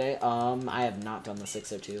do it someday? I have not done the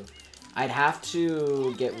 602. I'd have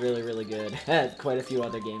to get really, really good at quite a few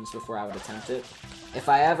other games before I would attempt it. If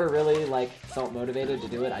I ever really, like, felt motivated to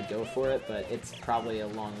do it, I'd go for it, but it's probably a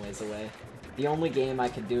long ways away. The only game I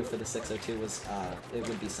could do for the 602 was, it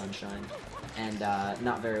would be Sunshine, and,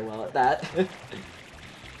 not very well at that.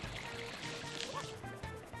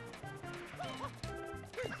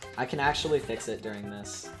 I can actually fix it during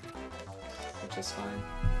this, which is fine.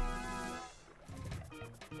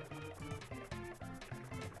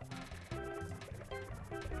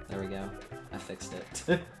 There we go. I fixed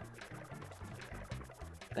it.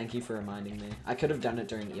 Thank you for reminding me. I could have done it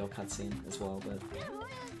during Eel cutscene as well, but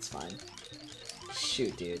it's fine.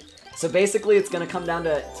 Shoot, dude. So basically, it's gonna come down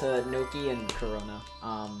to Noki and Corona.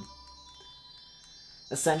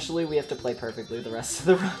 Essentially, we have to play perfectly the rest of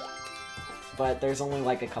the run. But there's only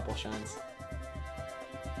like a couple shines.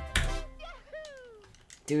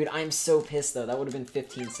 Dude, I'm so pissed though. That would have been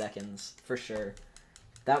 15 seconds for sure.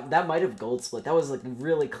 That might have gold split. That was like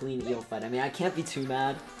really clean Eel fight. I mean, I can't be too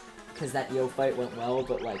mad because that Eel fight went well,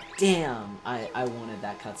 but like, damn, I wanted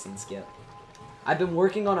that cutscene skip. I've been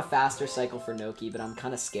working on a faster cycle for Noki, but I'm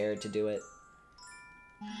kind of scared to do it.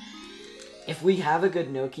 If we have a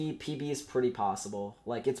good Noki, PB is pretty possible.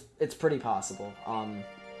 Like, it's pretty possible.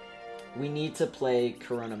 We need to play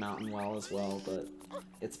Corona Mountain well as well, but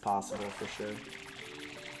it's possible for sure.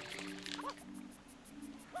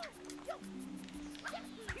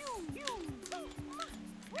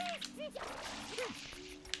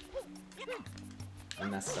 I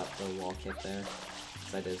messed up the wall kick there,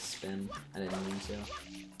 because I did a spin. I didn't mean to.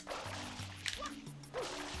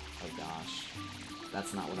 Oh gosh.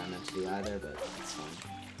 That's not what I meant to do either, but it's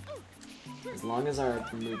fine. As long as our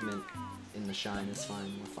movement in the shine is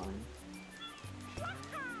fine, we're fine.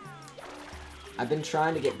 I've been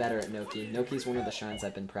trying to get better at Noki. Noki's one of the shines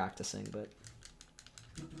I've been practicing, but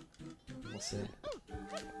we'll see.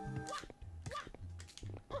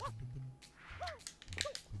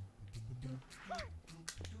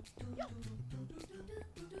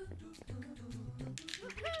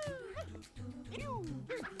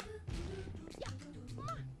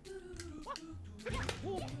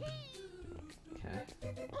 Okay.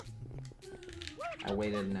 I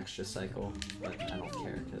waited an extra cycle, but I don't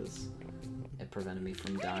care because it prevented me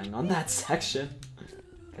from dying on that section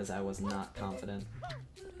because I was not confident.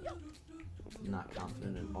 Not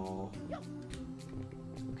confident at all.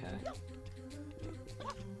 Okay.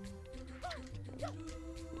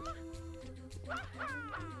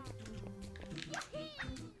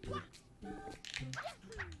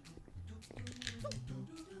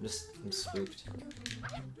 I'm spooked.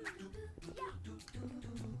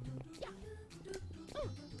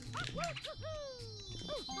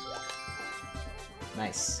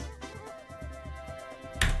 Nice.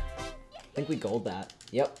 I think we gold that.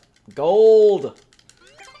 Yep. Gold!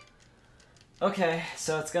 Okay,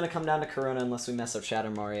 so it's gonna come down to Corona unless we mess up Shadow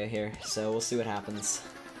Mario here, so we'll see what happens.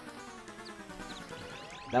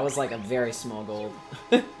 That was like a very small gold.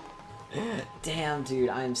 Damn, dude,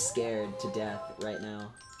 I'm scared to death right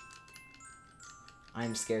now.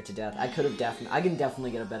 I'm scared to death. I can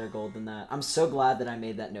definitely get a better gold than that. I'm so glad that I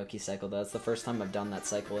made that Noki cycle, though. It's the first time I've done that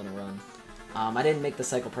cycle in a run. I didn't make the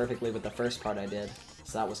cycle perfectly, but the first part I did,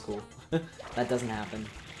 so that was cool. That doesn't happen.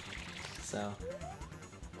 So.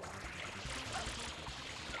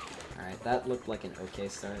 Alright, that looked like an okay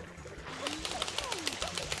start.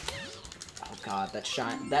 Oh god, that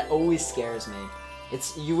shine, that always scares me.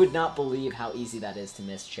 You would not believe how easy that is to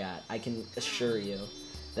miss, chat. I can assure you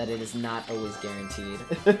that it is not always guaranteed.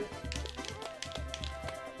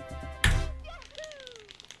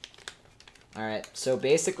 Alright, so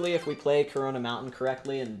basically if we play Corona Mountain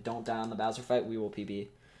correctly and don't die on the Bowser fight, we will PB.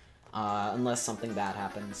 Unless something bad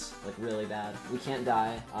happens, like really bad. We can't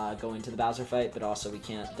die going to the Bowser fight, but also we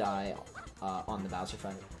can't die on the Bowser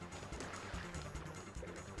fight.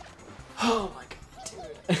 Oh my god,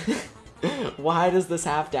 dude. Why does this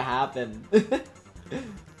have to happen?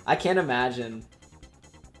 I can't imagine.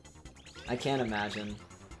 I can't imagine.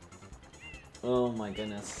 Oh my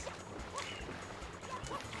goodness.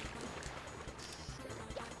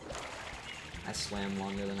 I swam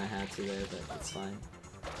longer than I had to there, but it's fine.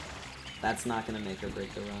 That's not gonna make or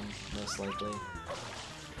break the run, most likely.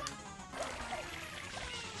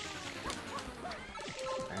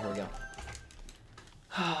 Alright, here we go.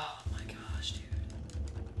 Oh my gosh, dude.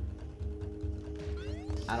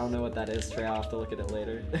 I don't don't know what that is, Trey. I'll have to look at it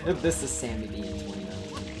later. This is SammyB in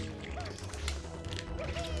 2019.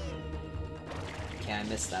 Okay, I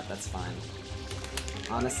missed that. That's fine.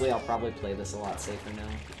 Honestly, I'll probably play this a lot safer now.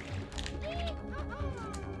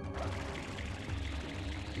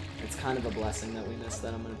 It's kind of a blessing that we missed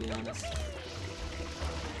that, I'm gonna be honest.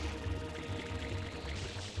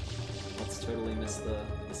 Let's totally miss the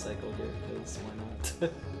cycle here, because why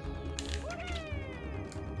not?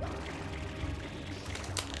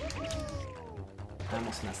 I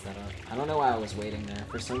almost messed that up. I don't know why I was waiting there.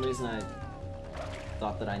 For some reason I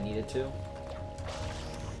thought that I needed to.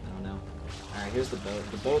 I don't know. Alright, here's the boat.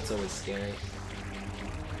 The boat's always scary.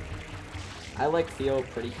 I feel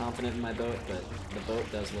pretty confident in my boat, but the boat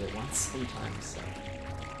does what it wants sometimes, so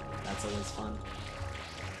that's always fun.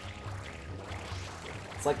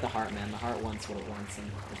 It's like the heart, man. The heart wants what it wants, and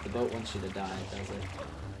if the boat wants you to die, it does it.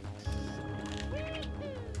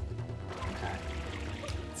 Okay.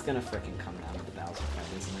 It's gonna frickin' come down to the Bowser fight,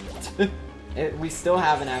 isn't it? We still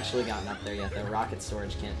haven't actually gotten up there yet, though. Rocket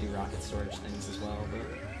storage can't do rocket storage things as well, but...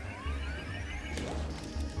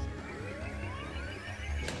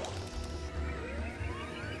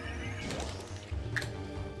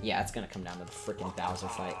 yeah, it's gonna come down to the frickin' Bowser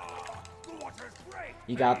fight.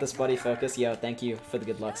 You got this, buddy. Focus. Yo, thank you for the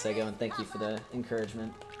good luck, Sego, and thank you for the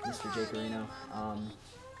encouragement, Mr. Jacarino.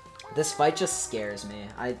 This fight just scares me.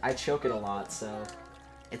 I choke it a lot, so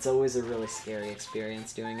it's always a really scary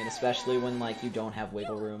experience doing it, especially when, like, you don't have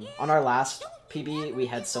wiggle room. On our last PB, we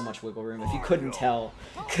had so much wiggle room, if you couldn't tell,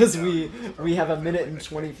 because we have 1 minute and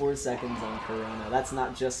 24 seconds on Corona. That's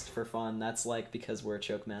not just for fun, that's, like, because we're a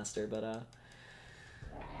choke master, but,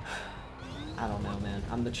 I don't know, man.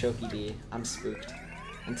 I'm the chokey B. I'm spooked.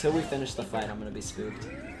 Until we finish the fight, I'm gonna be spooked.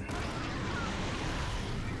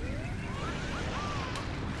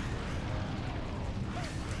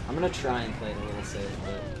 I'm gonna try and play it a little safe,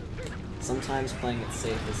 but sometimes playing it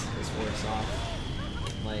safe is worse off.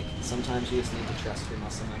 Like, sometimes you just need to trust your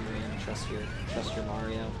muscle memory and trust your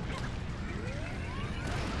Mario.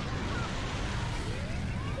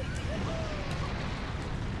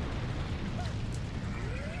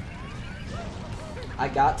 I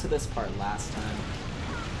got to this part last time,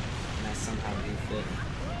 and I somehow goofed it.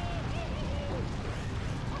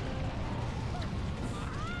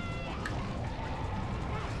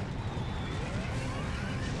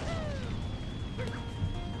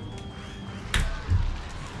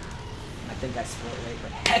 I think I split late,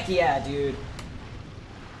 but heck yeah, dude!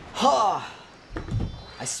 Ha!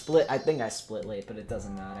 I think I split late, but it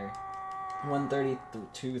doesn't matter.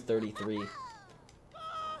 132-33.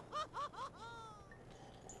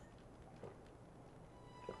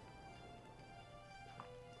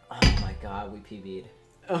 Oh my god, we PB'd.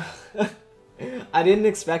 I didn't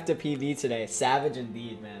expect a PB today. Savage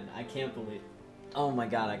indeed, man. I can't believe... oh my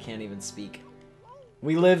god, I can't even speak.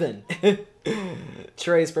 We live in.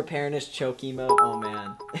 Trey's preparing his choke emote. Oh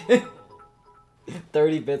man.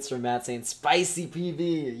 30 bits from Matt saying, spicy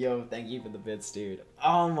PB! Yo, thank you for the bits, dude.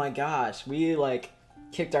 Oh my gosh, we, like,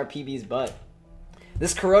 kicked our PB's butt.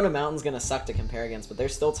 This Corona Mountain's gonna suck to compare against, but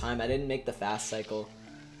there's still time. I didn't make the fast cycle.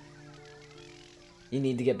 You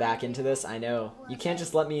need to get back into this. I know. You can't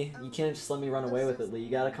just let me run away with it, Lee. You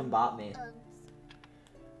gotta come bot me.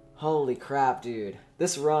 Holy crap, dude.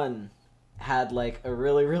 This run had, like, a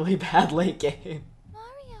really, really bad late game.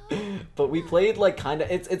 Mario. But we played, like, kinda...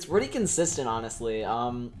 It's pretty consistent, honestly.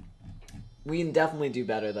 We can definitely do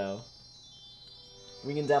better, though.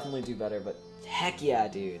 We can definitely do better, but heck yeah,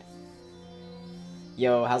 dude.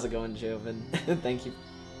 Yo, how's it going, Joven? Thank you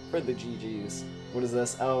for the GGs. What is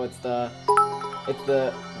this? Oh, it's the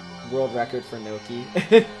world record for Noki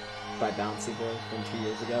by Bouncy Boy from 2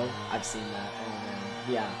 years ago. I've seen that. Oh man.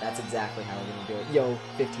 Yeah, that's exactly how we're gonna do it. Yo,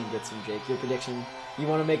 15 bits from Jake. Your prediction? You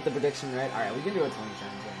want to make the prediction, right? Alright, we can do it 20 times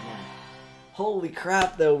then, yeah. Holy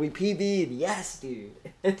crap, though. We PB'd. Yes, dude.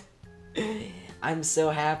 I'm so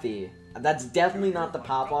happy. That's definitely not the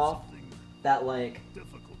pop-off that, like,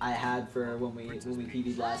 I had for when we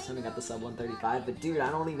PB'd last time and got the sub 135, but dude, I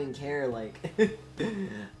don't even care, like,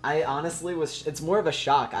 I honestly was, it's more of a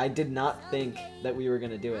shock. I did not think that we were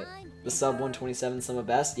gonna do it. The sub 127 summa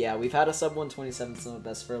best, yeah, we've had a sub 127 summa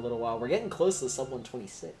best for a little while. We're getting close to the sub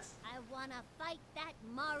 126. I wanna fight that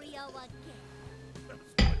Mario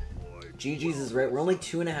again. GG's is right, we're only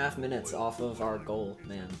 2.5 minutes off of our goal,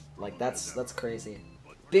 man. Like, that's crazy.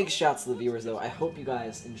 Big shouts to the viewers, though. I hope you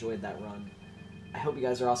guys enjoyed that run. I hope you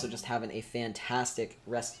guys are also just having a fantastic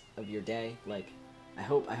rest of your day. Like, I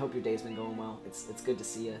hope your day's been going well. It's good to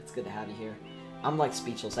see you. It's good to have you here. I'm like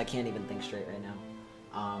speechless. I can't even think straight right now.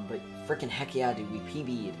 But freaking heck yeah, dude. We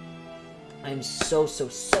PB'd. I'm so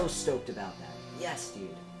stoked about that. Yes, dude.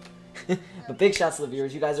 But big shouts to the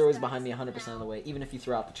viewers. You guys are always behind me 100% of the way. Even if you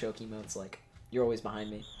throw out the choke emotes, like, you're always behind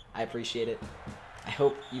me. I appreciate it. I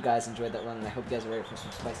hope you guys enjoyed that run, and I hope you guys are ready for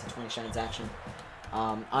some spicy 20 shines action.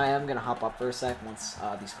 I am going to hop off for a sec once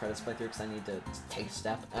these credits play through, because I need to take a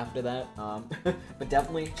step after that. But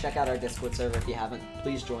definitely check out our Discord server if you haven't.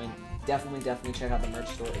 Please join. Definitely check out the merch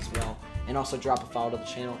store as well. And also drop a follow to the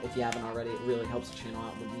channel if you haven't already. It really helps the channel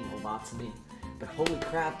out. It would mean a lot to me. But holy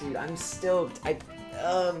crap, dude, I'm stoked.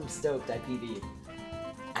 I'm stoked I PB'd.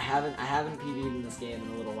 I haven't PB'd in this game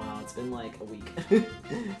in a little while. It's been like a week.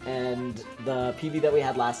 And the PB that we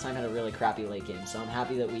had last time had a really crappy late game, so I'm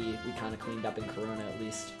happy that we kind of cleaned up in Corona at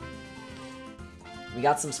least. We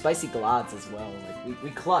got some spicy glads as well. Like we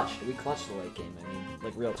clutched the late game. I mean,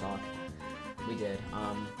 like real talk. We did.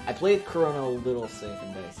 I played Corona a little safe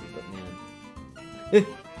and dicey, but man.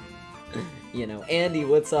 You know, Andy,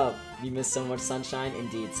 what's up? You missed so much Sunshine?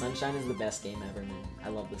 Indeed, Sunshine is the best game ever, man. I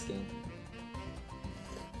love this game.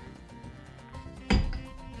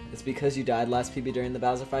 It's because you died last PB during the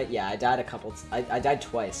Bowser fight? Yeah, I died I died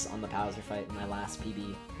twice on the Bowser fight in my last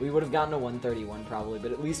PB. We would have gotten a 131 probably,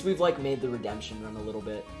 but at least we've like made the redemption run a little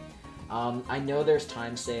bit. I know there's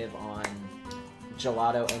time save on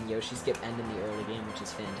Gelato and Yoshi skip end in the early game, which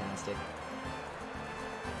is fantastic.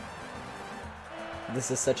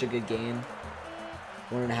 This is such a good game.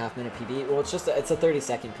 1.5 minute PB. Well, it's a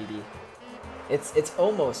 30-second PB. It's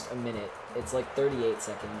almost a minute. It's like 38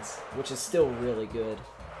 seconds, which is still really good.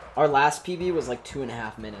 Our last PB was like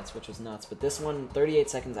 2.5 minutes, which was nuts. But this one, 38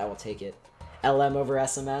 seconds, I will take it. LM over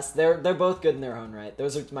SMS. They're both good in their own right.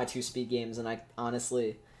 Those are my two speed games, and I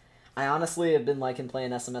honestly have been liking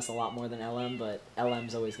playing SMS a lot more than LM, but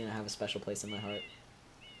LM's always gonna have a special place in my heart.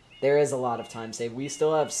 There is a lot of time save. We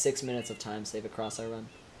still have 6 minutes of time save across our run.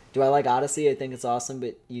 Do I like Odyssey? I think it's awesome,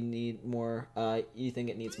 but you need more. You think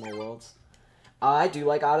it needs more worlds? I do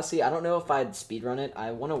like Odyssey. I don't know if I'd speedrun it. I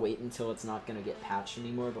want to wait until it's not going to get patched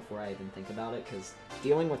anymore before I even think about it, because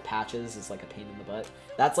dealing with patches is like a pain in the butt.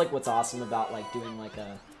 That's like what's awesome about like doing like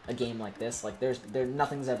a game like this. Like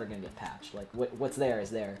nothing's ever going to get patched. Like what's there is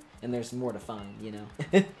there, and there's more to find, you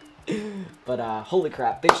know? But holy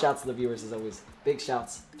crap, big shouts to the viewers as always. Big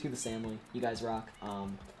shouts to the Samily. You guys rock.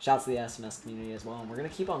 Shouts to the SMS community as well. And we're going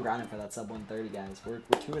to keep on grinding for that sub 130, guys. We're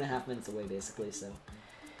 2.5 minutes away basically, so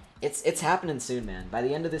it's happening soon, man. By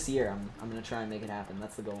the end of this year, I'm gonna try and make it happen.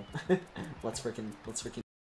 That's the goal. Let's freaking